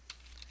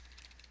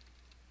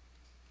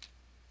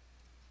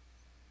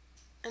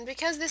 And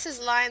because this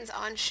is lines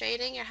on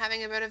shading, you're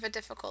having a bit of a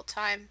difficult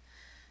time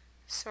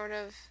sort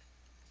of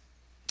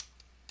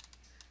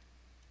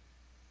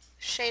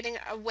shading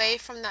away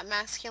from that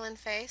masculine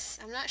face.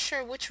 I'm not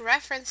sure which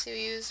reference you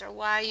used or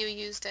why you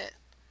used it,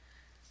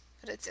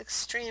 but it's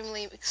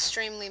extremely,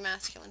 extremely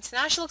masculine. So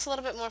now she looks a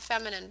little bit more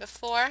feminine.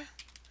 Before,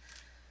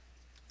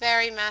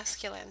 very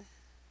masculine.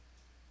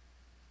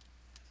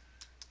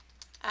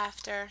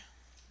 After,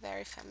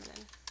 very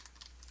feminine.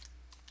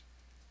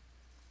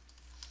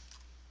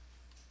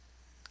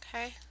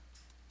 Okay.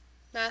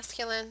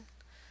 masculine,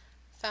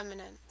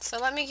 feminine. So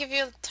let me give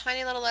you a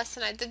tiny little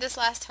lesson. I did this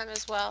last time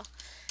as well.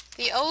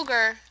 The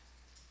ogre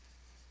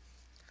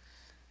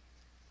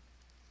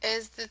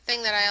is the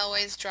thing that I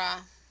always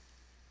draw.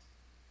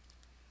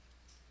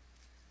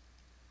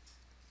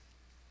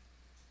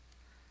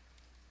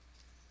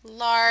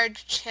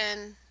 Large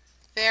chin,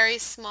 very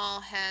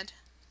small head,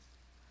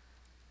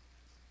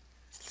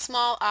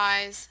 small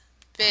eyes,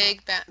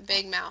 big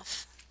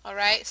mouth.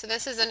 Alright, so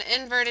this is an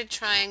inverted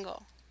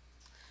triangle,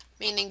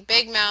 meaning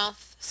big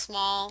mouth,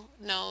 small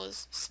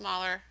nose,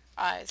 smaller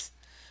eyes.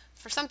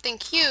 For something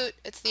cute,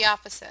 it's the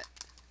opposite.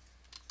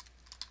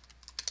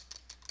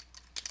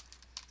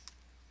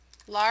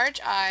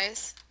 Large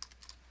eyes,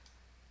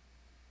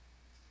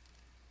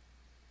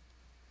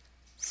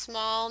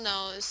 small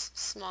nose,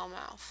 small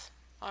mouth.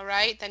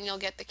 Alright, then you'll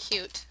get the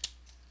cute.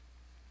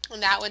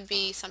 And that would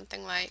be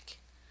something like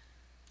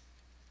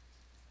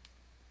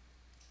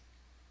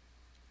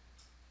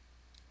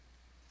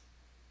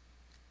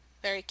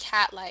very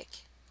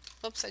cat-like.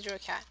 Oops, I drew a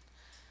cat.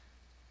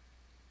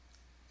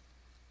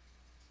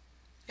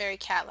 Very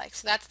cat-like.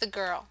 So that's the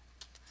girl.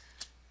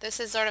 This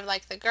is sort of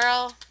like the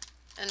girl,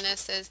 and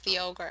this is the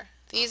ogre.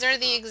 These are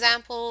the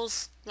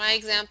examples, my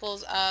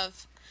examples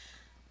of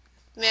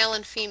male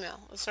and female.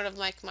 It's sort of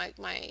like my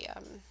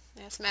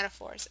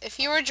metaphors. If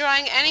you were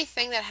drawing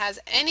anything that has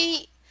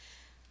any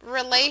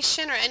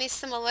relation or any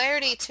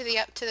similarity to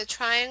the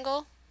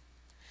triangle,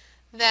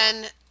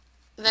 then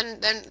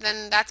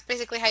that's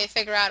basically how you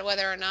figure out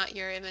whether or not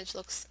your image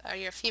looks, or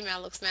your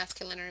female looks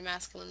masculine or your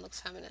masculine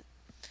looks feminine.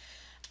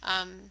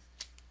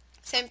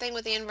 Same thing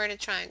with the inverted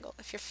triangle.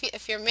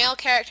 If your male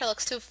character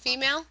looks too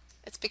female,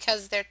 it's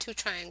because they're too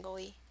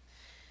triangle-y.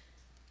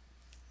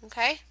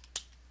 Okay?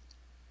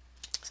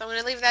 So I'm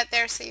going to leave that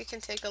there so you can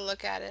take a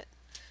look at it.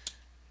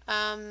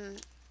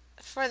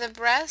 For the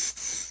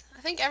breasts,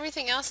 I think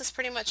everything else is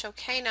pretty much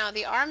okay now.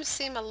 The arms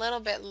seem a little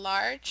bit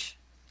large.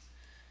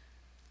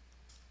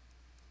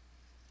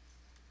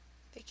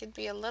 They could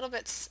be a little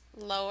bit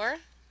lower.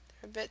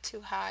 They're a bit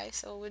too high,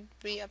 so it would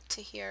be up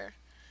to here.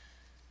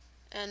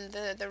 And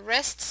the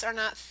wrists are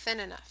not thin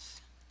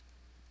enough.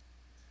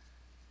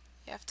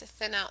 You have to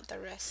thin out the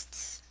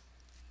wrists.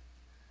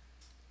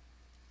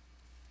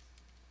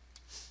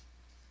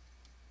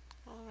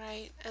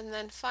 Alright, and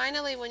then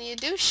finally when you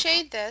do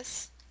shade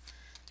this,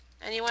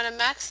 and you want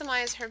to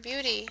maximize her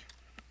beauty,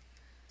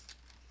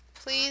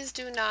 please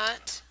do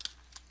not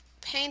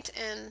paint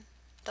in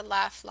the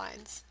laugh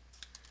lines.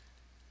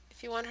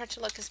 If you want her to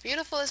look as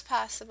beautiful as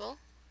possible,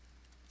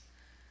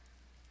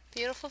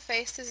 beautiful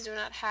faces do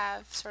not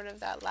have sort of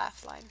that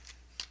laugh line,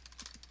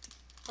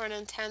 or an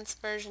intense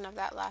version of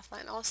that laugh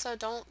line. Also,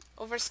 don't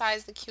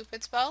oversize the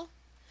Cupid's bow,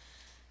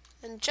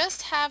 and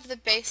just have the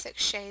basic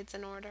shades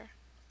in order.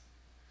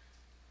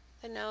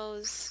 The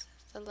nose,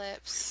 the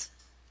lips,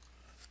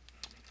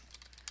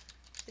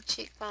 the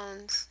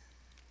cheekbones,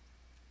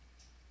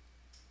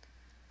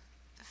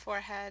 the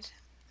forehead,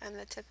 and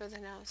the tip of the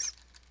nose.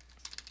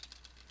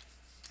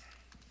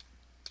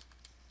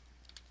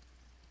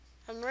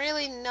 I'm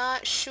really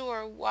not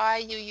sure why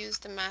you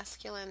used the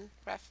masculine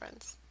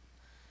reference.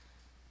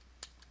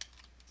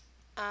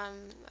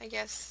 I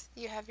guess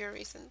you have your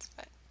reasons,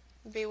 but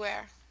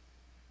beware.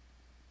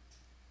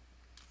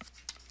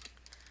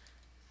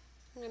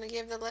 I'm going to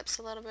give the lips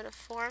a little bit of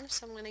form,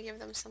 so I'm going to give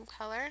them some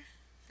color,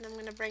 and I'm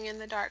going to bring in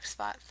the dark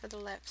spot for the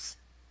lips.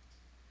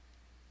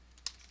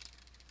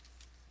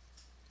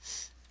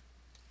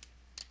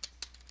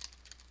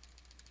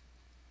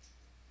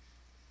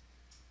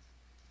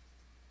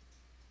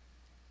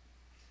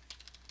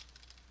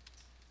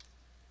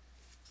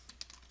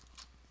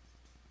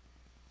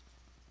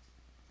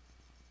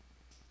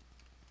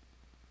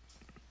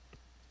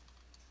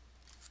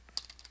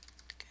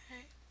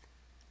 Okay.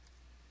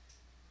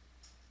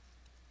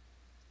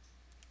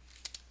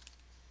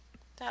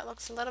 That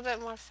looks a little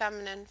bit more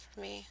feminine for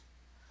me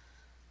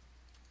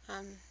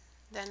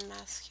than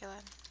masculine.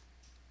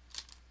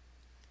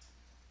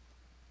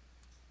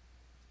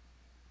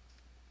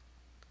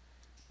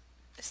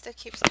 The stick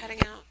keeps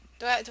cutting out.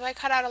 Do I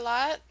cut out a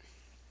lot?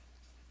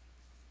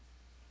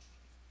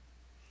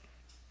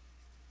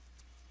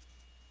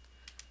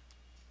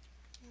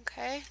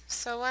 Okay,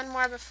 so one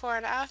more before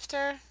and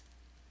after.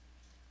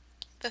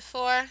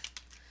 Before,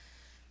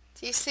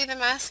 do you see the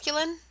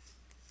masculine?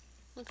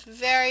 Looks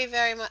very,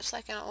 very much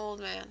like an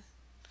old man,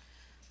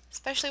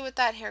 especially with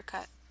that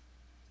haircut.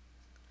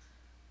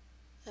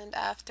 And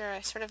after,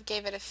 I sort of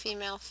gave it a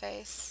female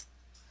face.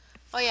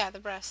 Oh yeah, the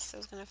breasts, I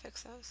was going to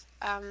fix those.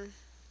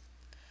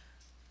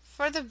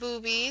 For the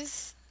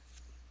boobies,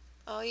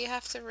 all you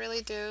have to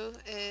really do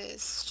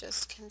is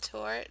just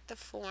contort the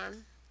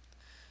form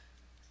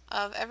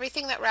of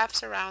everything that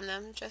wraps around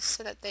them, just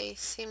so that they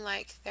seem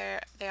like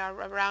they are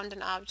around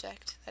an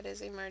object that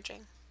is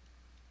emerging.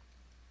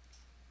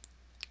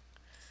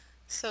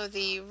 So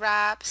the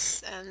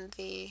wraps and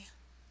the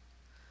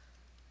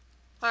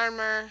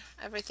armor,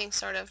 everything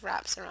sort of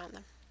wraps around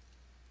them.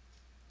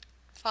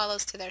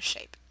 Follows to their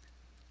shape.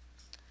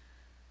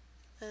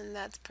 And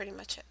that's pretty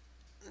much it.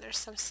 There's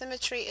some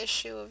symmetry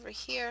issue over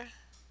here.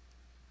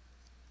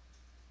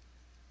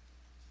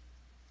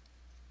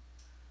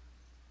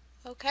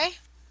 Okay?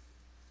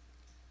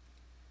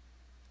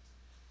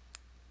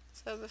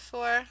 So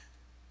before,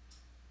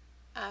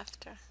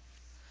 after.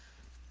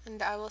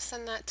 And I will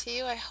send that to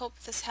you. I hope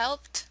this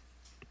helped.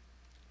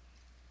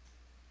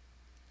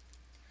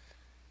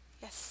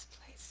 Yes,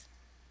 please.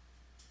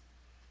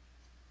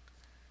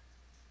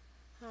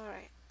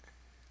 Alright.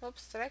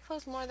 Whoops, did I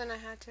close more than I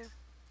had to?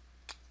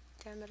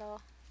 Damn it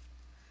all.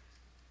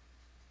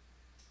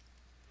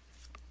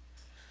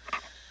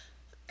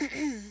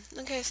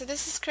 Okay, so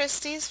this is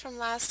Christie's from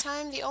last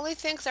time. The only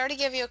thing, 'cause I already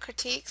gave you a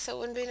critique, so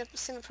it wouldn't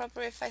seem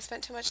appropriate if I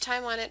spent too much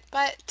time on it,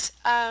 but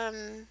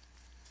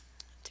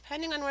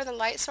depending on where the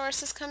light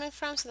source is coming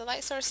from, so the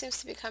light source seems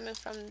to be coming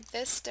from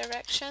this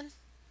direction,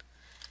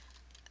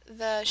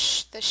 the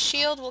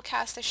shield will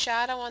cast a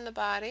shadow on the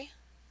body,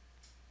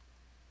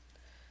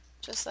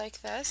 just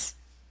like this.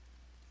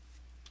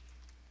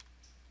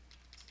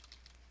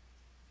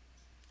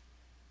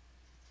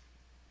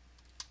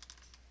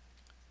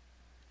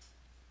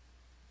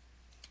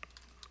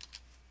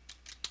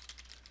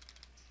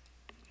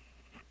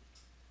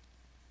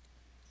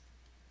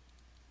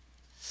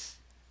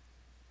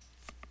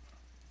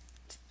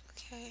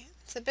 Okay,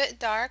 it's a bit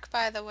dark,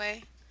 by the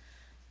way.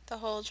 The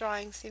whole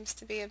drawing seems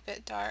to be a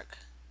bit dark.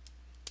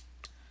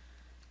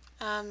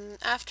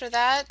 After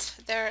that,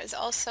 there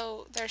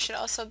should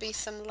also be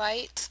some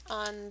light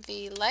on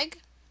the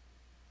leg.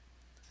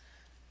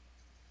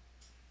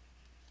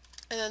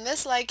 And then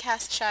this leg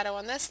casts a shadow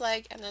on this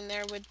leg, and then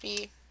there would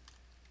be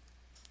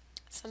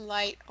some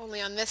light only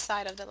on this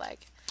side of the leg.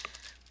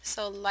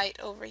 So light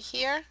over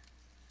here,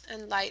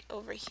 and light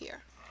over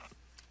here.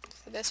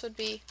 So this would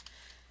be,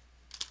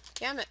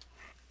 damn it,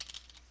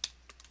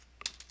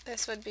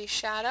 this would be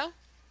shadow,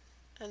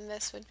 and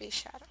this would be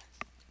shadow.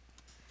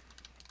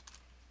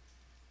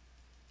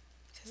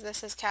 Because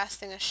this is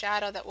casting a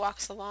shadow that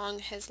walks along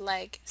his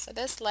leg. So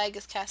this leg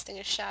is casting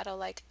a shadow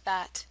like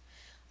that.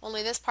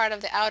 Only this part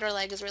of the outer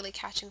leg is really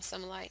catching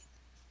some light.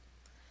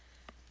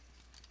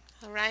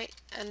 Alright,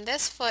 and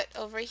this foot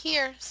over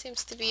here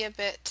seems to be a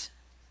bit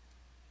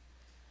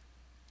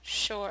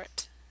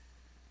short.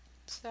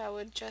 So I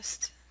would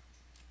just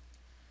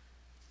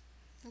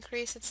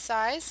increase its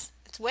size,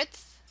 its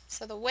width,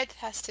 so the width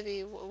has to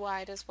be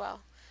wide as well.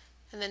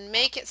 And then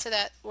make it so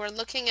that we're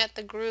looking at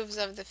the grooves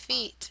of the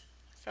feet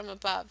from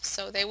above.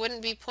 So they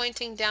wouldn't be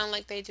pointing down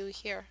like they do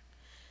here.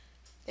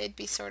 They'd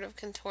be sort of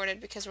contorted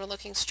because we're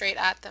looking straight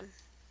at them.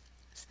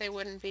 So they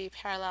wouldn't be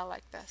parallel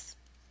like this.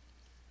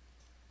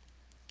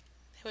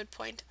 They would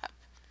point up.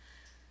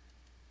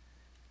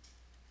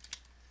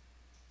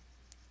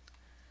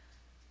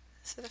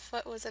 So the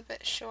foot was a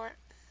bit short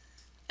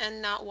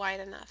and not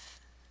wide enough.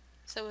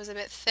 So it was a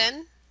bit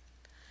thin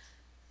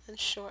and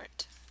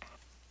short.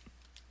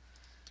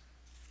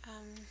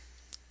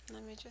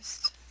 Let me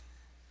just,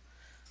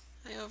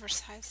 I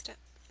oversized it.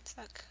 It's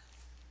like,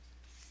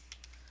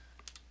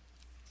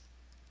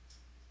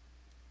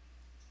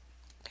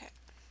 okay.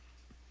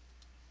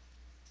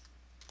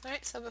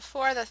 Alright, so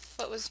before the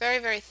foot was very,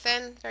 very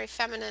thin, very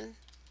feminine,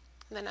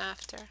 and then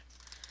after.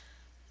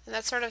 And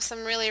that's sort of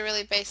some really,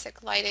 really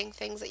basic lighting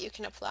things that you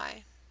can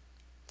apply.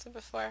 So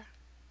before,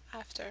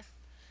 after.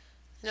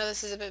 I know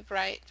this is a bit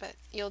bright, but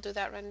you'll do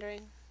that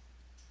rendering.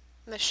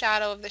 And the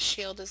shadow of the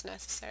shield is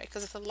necessary,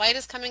 because if the light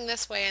is coming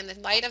this way and the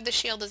light of the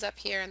shield is up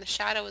here and the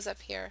shadow is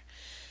up here,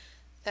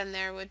 then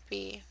there would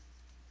be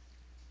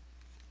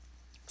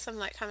some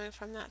light coming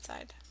from that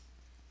side.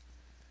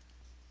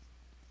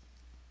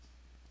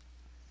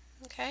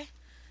 Okay?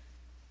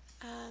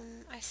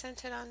 I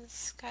sent it on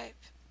Skype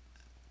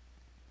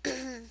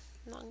a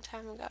long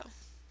time ago.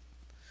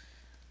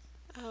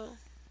 Oh.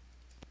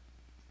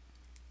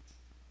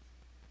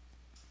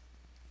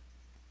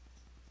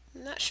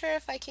 I'm not sure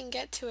if I can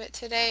get to it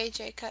today,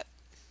 Jacob.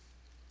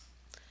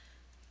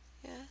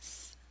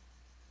 Yes.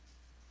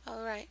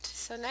 Alright,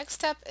 so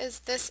next up is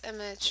this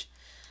image.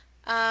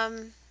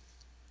 So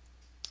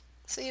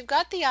you've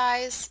got the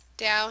eyes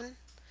down,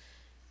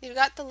 you've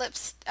got the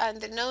lips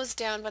and the nose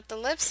down, but the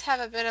lips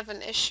have a bit of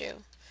an issue.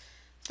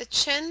 The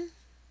chin,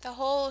 the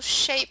whole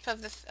shape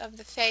of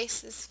the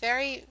face is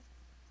very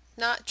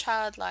not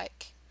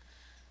childlike.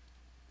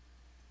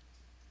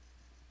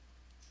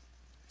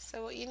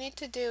 So what you need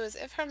to do is,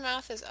 if her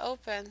mouth is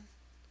open,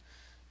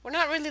 we're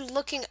not really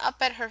looking up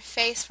at her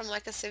face from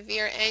like a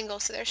severe angle,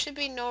 so there should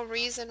be no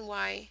reason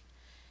why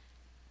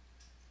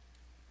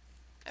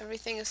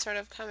everything is sort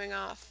of coming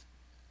off.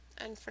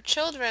 And for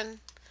children,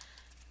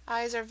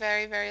 eyes are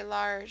very, very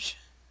large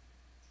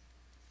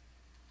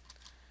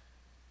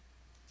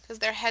because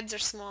their heads are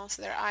small,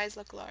 so their eyes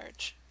look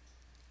large.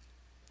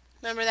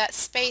 Remember that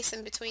space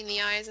in between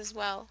the eyes as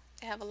well.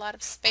 They have a lot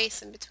of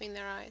space in between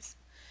their eyes.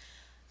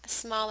 A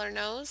smaller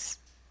nose.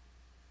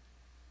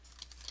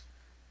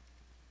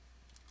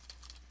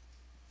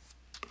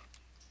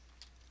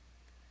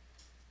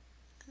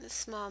 And a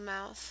small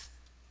mouth.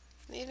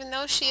 And even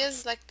though she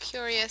is like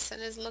curious and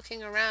is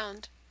looking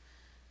around,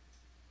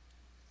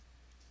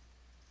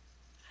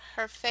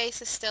 her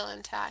face is still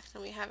intact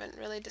and we haven't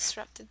really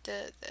disrupted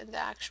the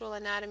actual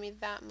anatomy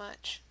that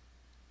much.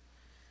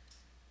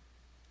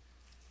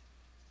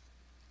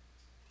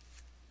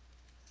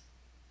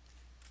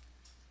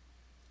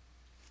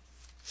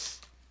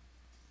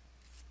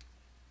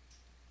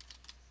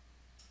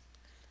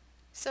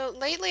 So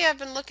lately I've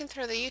been looking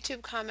through the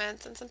YouTube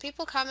comments, and some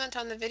people comment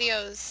on the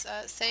videos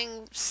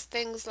saying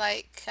things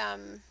like,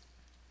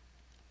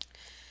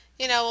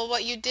 you know, well,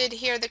 what you did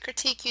here, the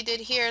critique you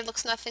did here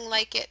looks nothing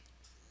like it,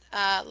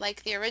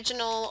 like the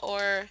original,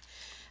 or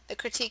the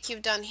critique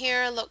you've done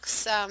here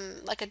looks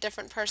like a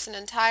different person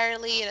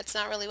entirely, and it's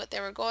not really what they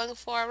were going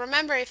for.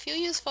 Remember, if you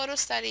use photo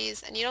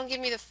studies and you don't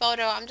give me the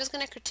photo, I'm just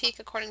going to critique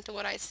according to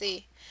what I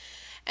see.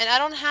 And I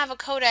don't have a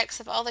codex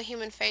of all the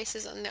human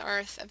faces on the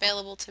earth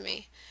available to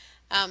me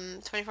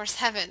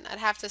 24/7. I'd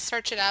have to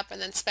search it up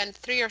and then spend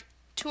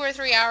 2 or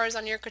 3 hours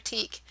on your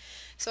critique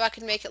so I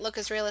can make it look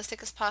as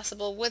realistic as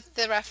possible with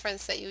the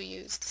reference that you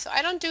used. So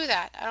I don't do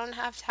that. I don't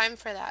have time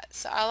for that.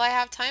 So all I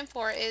have time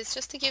for is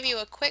just to give you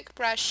a quick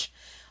brush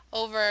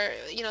over,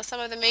 you know,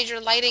 some of the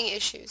major lighting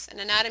issues and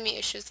anatomy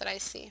issues that I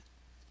see.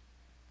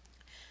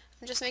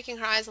 I'm just making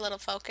her eyes a little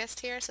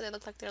focused here so they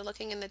look like they're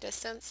looking in the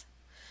distance.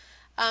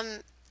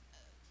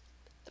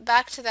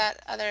 Back to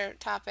that other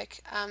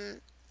topic.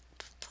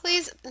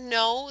 Please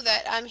know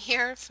that I'm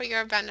here for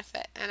your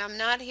benefit, and I'm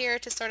not here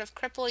to sort of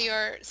cripple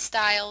your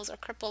styles or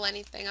cripple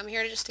anything. I'm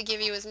here just to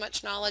give you as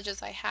much knowledge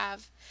as I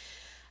have,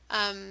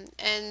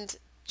 and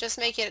just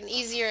make it an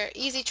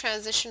easy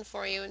transition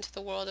for you into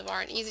the world of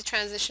art, an easy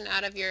transition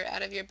out of your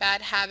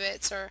bad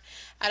habits or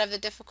out of the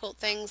difficult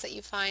things that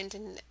you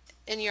find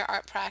in your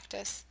art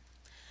practice.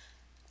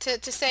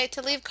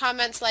 To leave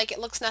comments like it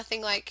looks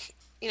nothing like,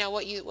 you know,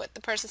 what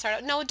the person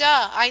started. No,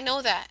 duh, I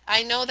know that.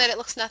 I know that it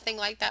looks nothing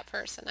like that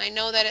person. I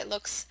know that it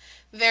looks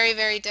very,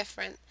 very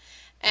different.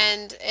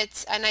 And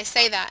I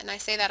say that, and I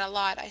say that a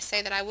lot. I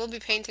say that I will be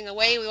painting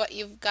away what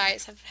you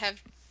guys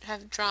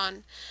have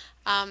drawn.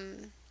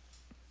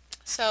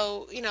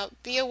 So, you know,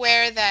 be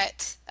aware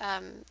that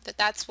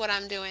that's what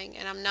I'm doing,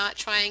 and I'm not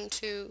trying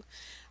to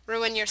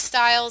ruin your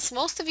styles.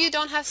 Most of you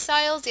don't have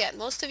styles yet.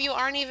 Most of you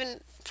aren't even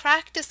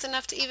practiced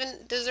enough to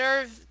even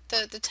deserve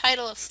the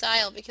title of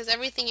style, because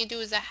everything you do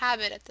is a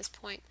habit at this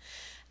point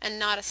and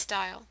not a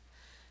style.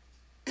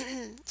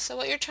 So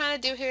what you're trying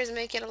to do here is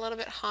make it a little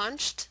bit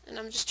haunched, and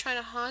I'm just trying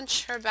to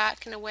haunch her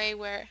back in a way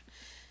where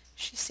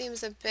she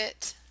seems a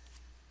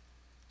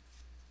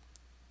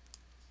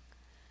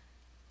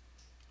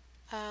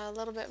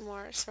little bit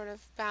more sort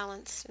of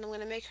balanced, and I'm going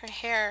to make her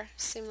hair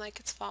seem like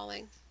it's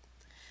falling.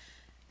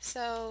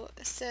 So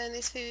in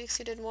these few weeks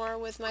you did more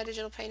with my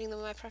digital painting than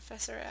my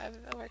professor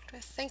I've worked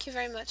with. Thank you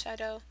very much,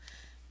 Ido.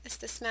 It's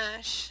the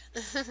smash.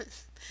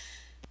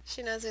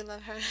 She knows we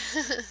love her.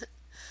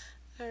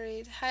 I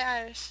read. Hi,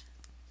 Irish.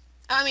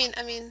 I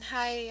mean,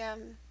 hi,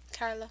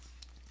 Carlo.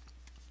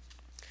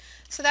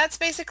 So that's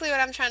basically what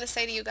I'm trying to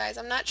say to you guys.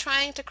 I'm not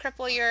trying to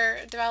cripple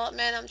your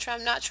development.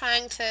 I'm not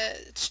trying to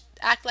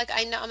act like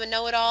I'm a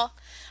know-it-all.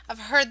 I've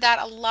heard that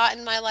a lot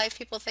in my life,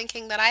 people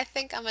thinking that I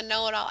think I'm a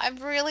know-it-all. I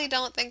really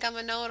don't think I'm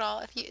a know-it-all.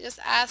 If you just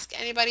ask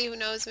anybody who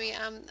knows me,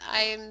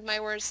 I am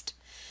my worst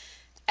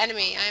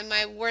enemy. I'm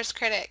my worst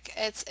critic.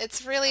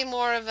 It's really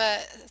more of a,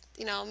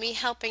 you know, me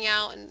helping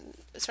out and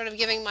sort of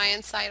giving my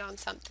insight on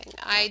something.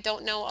 I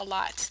don't know a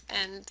lot,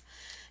 and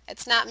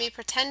it's not me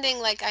pretending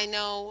like I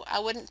know. I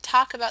wouldn't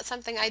talk about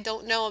something I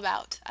don't know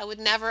about. I would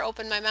never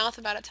open my mouth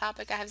about a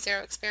topic I have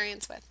zero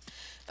experience with.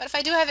 But if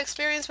I do have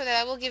experience with it,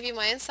 I will give you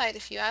my insight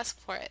if you ask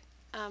for it.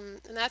 And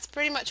that's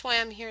pretty much why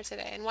I'm here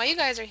today, and why you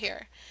guys are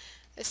here,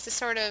 is to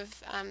sort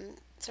of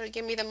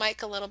give me the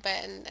mic a little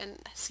bit and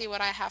see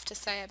what I have to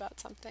say about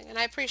something. And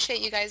I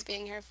appreciate you guys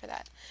being here for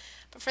that.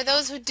 But for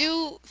those who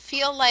do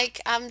feel like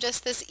I'm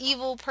just this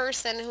evil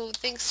person who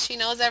thinks she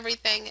knows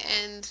everything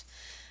and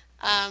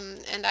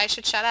I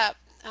should shut up,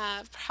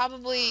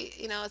 probably,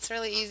 you know, it's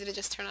really easy to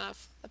just turn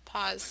off the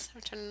pause,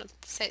 or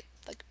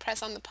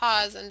press on the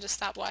pause and just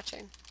stop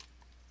watching.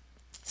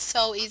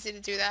 So easy to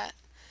do that.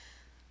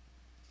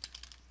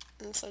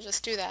 And so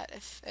just do that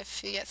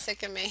if you get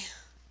sick of me.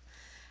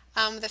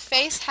 The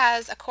face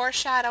has a core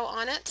shadow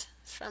on it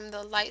from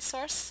the light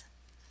source.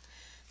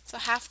 So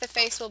half the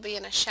face will be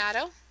in a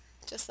shadow,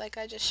 just like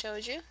I just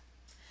showed you.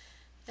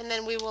 And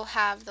then we will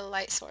have the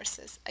light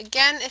sources.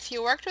 Again, if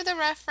you worked with a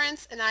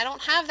reference and I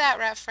don't have that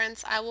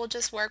reference, I will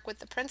just work with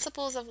the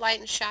principles of light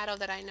and shadow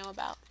that I know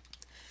about.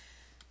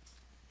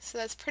 So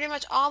that's pretty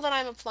much all that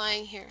I'm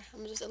applying here.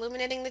 I'm just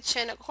illuminating the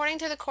chin according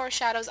to the core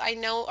shadows I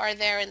know are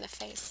there in the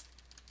face.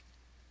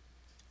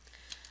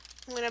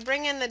 I'm going to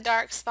bring in the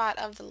dark spot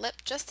of the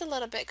lip just a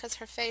little bit, because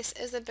her face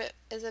is a bit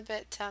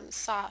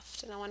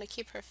soft, and I want to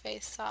keep her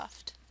face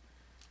soft.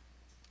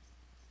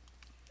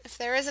 If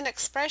there is an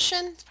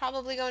expression, it's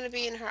probably going to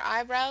be in her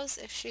eyebrows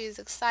if she's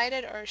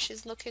excited or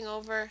she's looking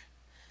over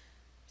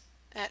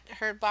at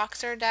her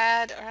boxer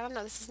dad, or I don't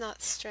know, this is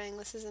not string,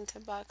 this is into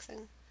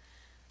boxing.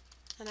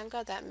 And I've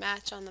got that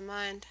match on the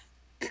mind.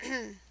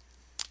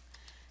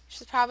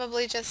 She's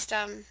probably just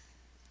on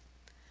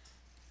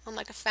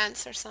like a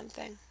fence or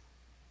something.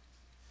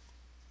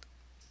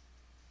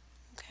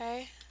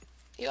 Okay.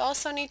 You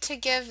also need to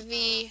give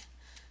the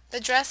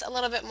dress a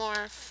little bit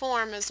more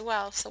form as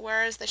well. So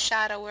where is the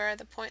shadow? Where are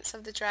the points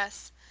of the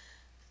dress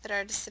that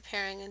are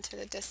disappearing into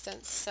the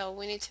distance? So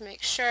we need to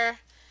make sure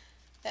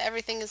that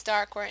everything is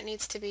dark where it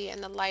needs to be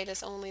and the light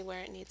is only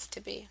where it needs to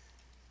be.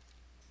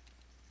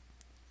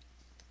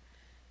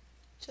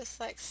 Just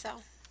like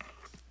so.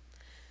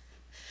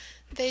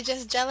 They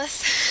just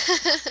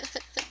jealous?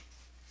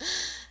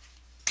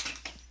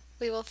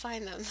 We will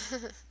find them.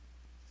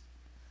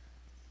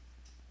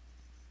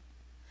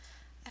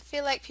 I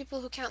feel like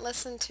people who can't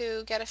listen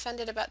to get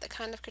offended about the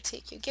kind of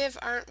critique you give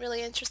aren't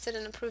really interested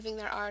in improving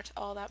their art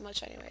all that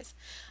much anyways.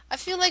 I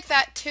feel like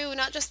that too,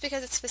 not just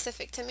because it's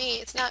specific to me,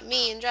 it's not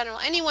me in general.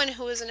 Anyone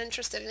who isn't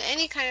interested in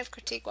any kind of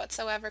critique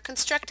whatsoever,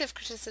 constructive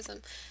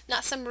criticism,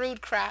 not some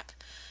rude crap,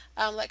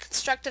 like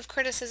constructive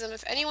criticism,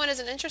 if anyone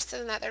isn't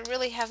interested in that, they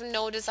really have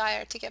no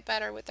desire to get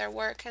better with their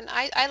work. And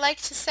I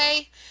like to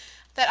say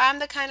that I'm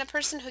the kind of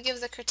person who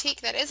gives a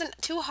critique that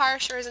isn't too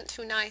harsh or isn't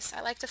too nice.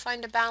 I like to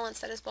find a balance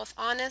that is both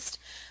honest,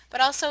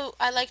 but also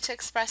I like to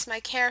express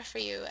my care for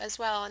you as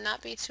well and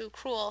not be too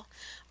cruel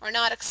or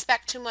not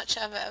expect too much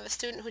of a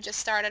student who just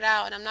started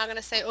out. And I'm not going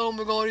to say, oh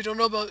my god, you don't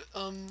know about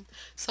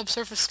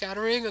subsurface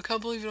scattering? I can't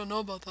believe you don't know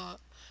about that.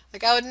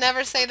 Like, I would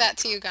never say that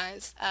to you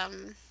guys.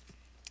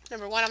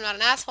 Number one, I'm not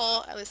an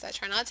asshole, at least I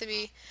try not to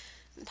be.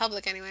 In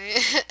public anyway.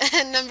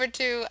 And number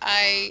two,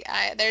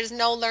 there's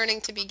no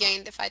learning to be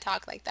gained if I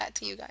talk like that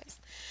to you guys.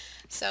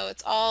 So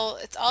it's all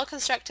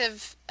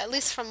constructive, at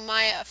least from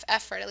my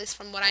effort, at least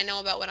from what I know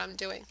about what I'm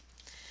doing.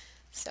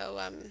 So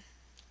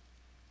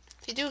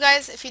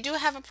if you do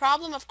have a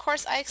problem, of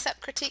course I accept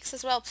critiques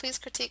as well. Please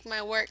critique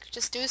my work.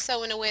 Just do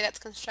so in a way that's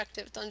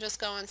constructive. Don't just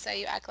go and say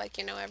you act like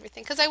you know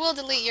everything, because I will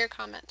delete your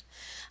comment.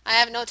 I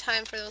have no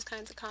time for those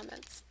kinds of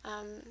comments.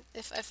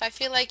 If I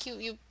feel like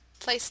you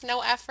placed no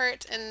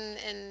effort in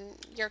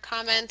your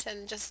comment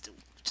and just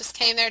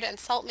came there to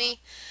insult me,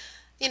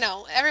 you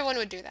know, everyone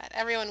would do that.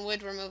 Everyone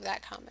would remove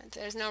that comment.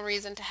 There's no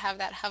reason to have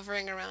that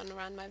hovering around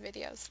my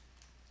videos.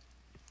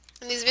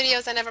 And these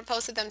videos, I never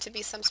posted them to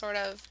be some sort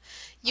of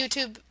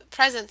YouTube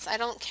presence. I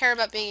don't care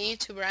about being a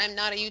YouTuber. I'm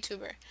not a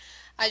YouTuber.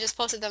 I just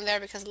posted them there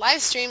because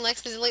livestream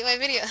likes to delete my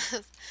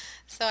videos.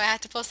 So I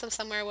had to post them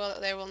somewhere where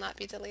they will not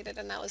be deleted,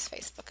 and that was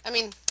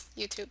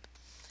YouTube.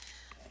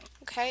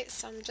 Okay,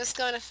 so I'm just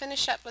going to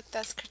finish up with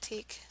this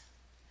critique.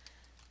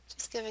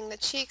 Just giving the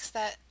cheeks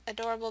that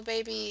adorable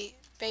baby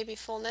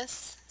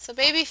fullness. So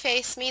baby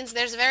face means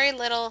there's very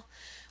little,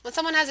 when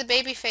someone has a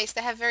baby face,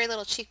 they have very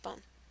little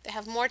cheekbone. They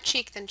have more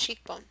cheek than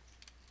cheekbone.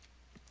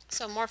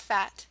 So more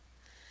fat.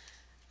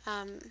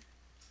 And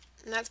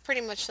that's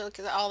pretty much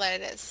all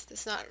that it is.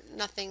 It's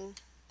nothing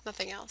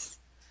else.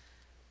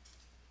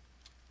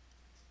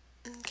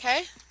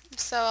 Okay,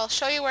 so I'll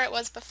show you where it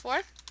was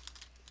before.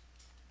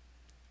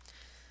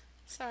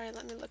 Sorry,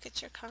 let me look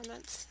at your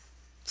comments.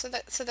 So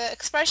the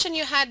expression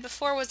you had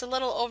before was a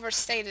little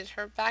overstated.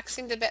 Her back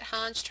seemed a bit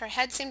hunched, her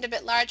head seemed a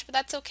bit large, but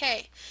that's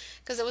okay,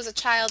 because it was a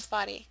child's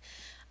body.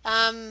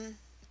 The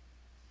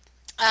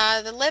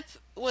lip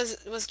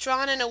was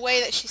drawn in a way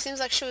that she seems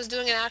like she was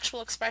doing an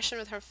actual expression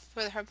with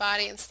her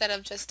body instead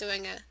of just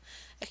doing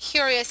a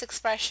curious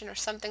expression or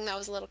something that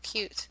was a little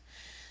cute.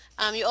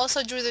 You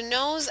also drew the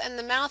nose and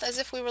the mouth as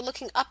if we were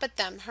looking up at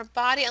them. Her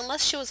body,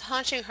 unless she was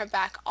hunching her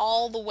back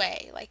all the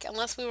way, like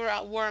unless we were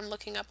a worm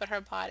looking up at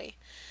her body,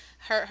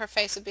 her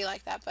face would be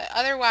like that. But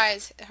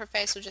otherwise, her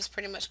face would just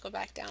pretty much go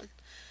back down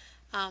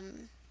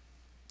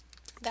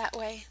that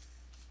way.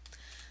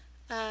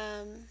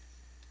 That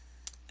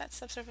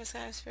subsurface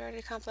kind of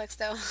superiority complex,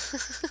 though.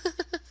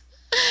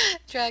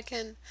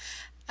 Dragon.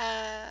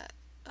 I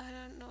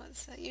don't know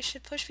what's that. You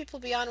should push people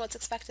beyond what's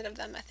expected of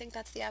them. I think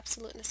that's the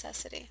absolute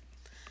necessity.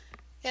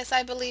 Yes,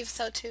 I believe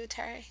so too,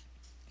 Terry.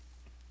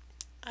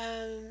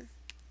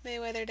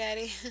 Mayweather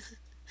Daddy.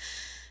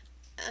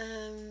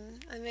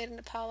 I made an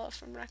Apollo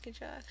from Rocky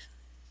Jock.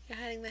 You're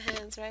hiding the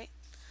hands, right?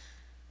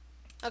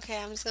 Okay,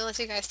 I'm just gonna let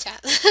you guys chat.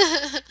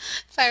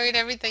 If I read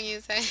everything you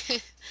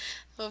say,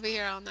 we'll be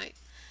here all night.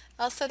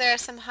 Also, there are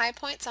some high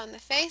points on the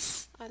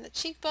face, on the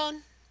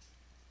cheekbone,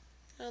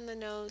 on the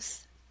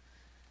nose,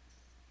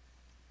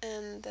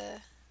 and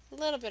a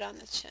little bit on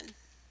the chin.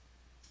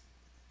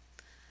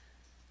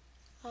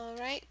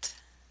 Alright,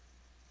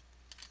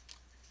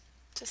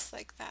 just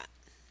like that.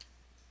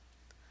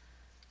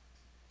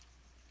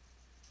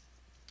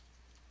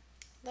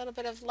 A little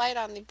bit of light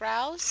on the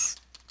brows,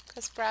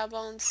 because brow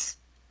bones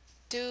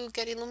do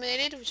get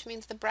illuminated, which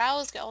means the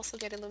brows also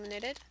get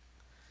illuminated.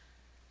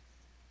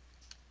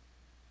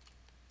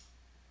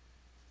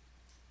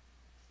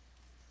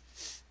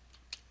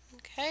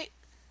 Okay,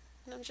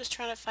 and I'm just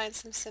trying to find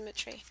some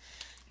symmetry.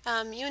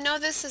 You know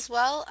this as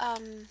well,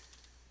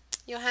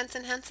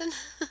 Johansson Hansen.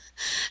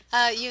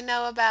 You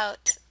know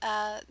about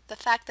the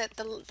fact that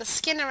the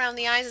skin around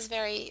the eyes is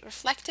very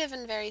reflective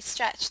and very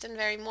stretched and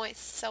very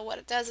moist. So what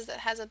it does is it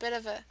has a bit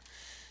of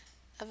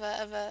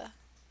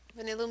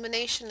an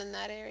illumination in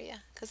that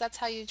area, because that's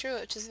how you drew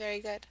it, which is very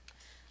good.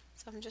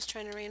 So I'm just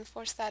trying to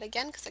reinforce that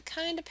again, because I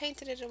kind of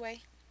painted it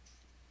away.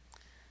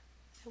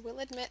 I will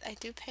admit I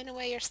do paint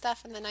away your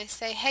stuff, and then I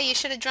say, hey, you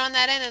should have drawn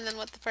that in, and then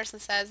what the person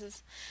says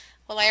is,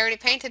 well, I already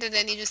painted it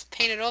in, you just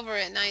painted over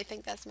it, and now you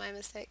think that's my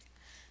mistake.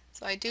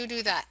 So I do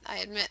that, I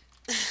admit.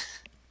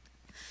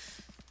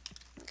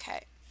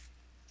 Okay.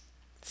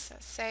 So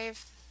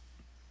save.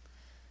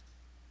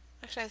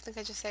 Actually, I think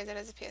I just saved it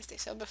as a PSD.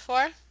 So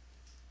before,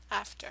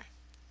 after.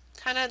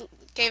 Kind of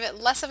gave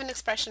it less of an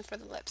expression for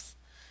the lips.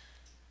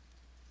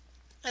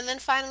 And then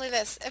finally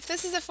this. If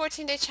this is a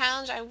 14-day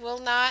challenge, I will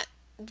not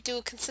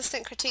do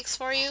consistent critiques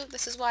for you.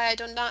 This is why I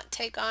do not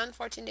take on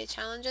 14-day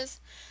challenges.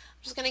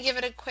 I'm just going to give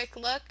it a quick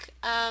look.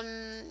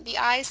 The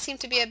eyes seem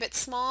to be a bit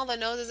small. The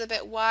nose is a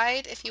bit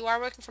wide. If you are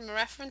working from a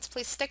reference,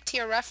 please stick to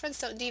your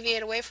reference. Don't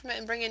deviate away from it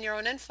and bring in your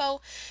own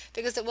info,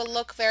 because it will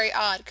look very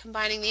odd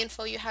combining the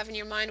info you have in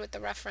your mind with the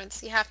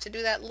reference. You have to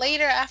do that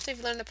later after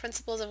you've learned the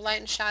principles of light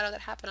and shadow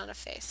that happen on a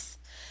face.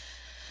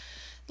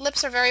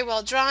 Lips are very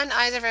well drawn,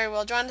 eyes are very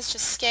well drawn. It's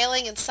just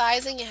scaling and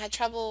sizing. You had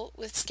trouble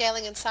with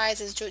scaling and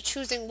sizes,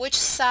 choosing which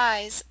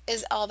size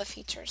is all the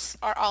features,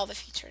 are all the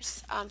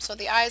features. So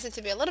the eyes need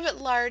to be a little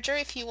bit larger.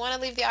 If you want to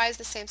leave the eyes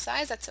the same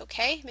size, that's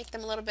okay. Make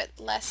them a little bit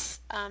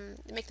less,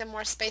 make them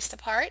more spaced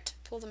apart.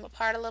 Pull them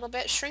apart a little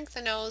bit. Shrink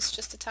the nose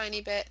just a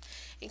tiny bit.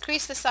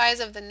 Increase the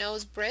size of the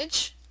nose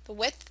bridge, the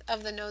width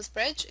of the nose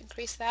bridge.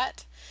 Increase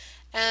that.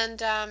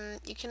 And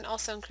you can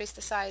also decrease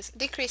the size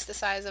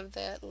of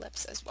the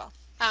lips as well.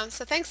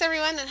 So thanks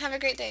everyone, and have a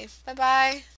great day. Bye bye.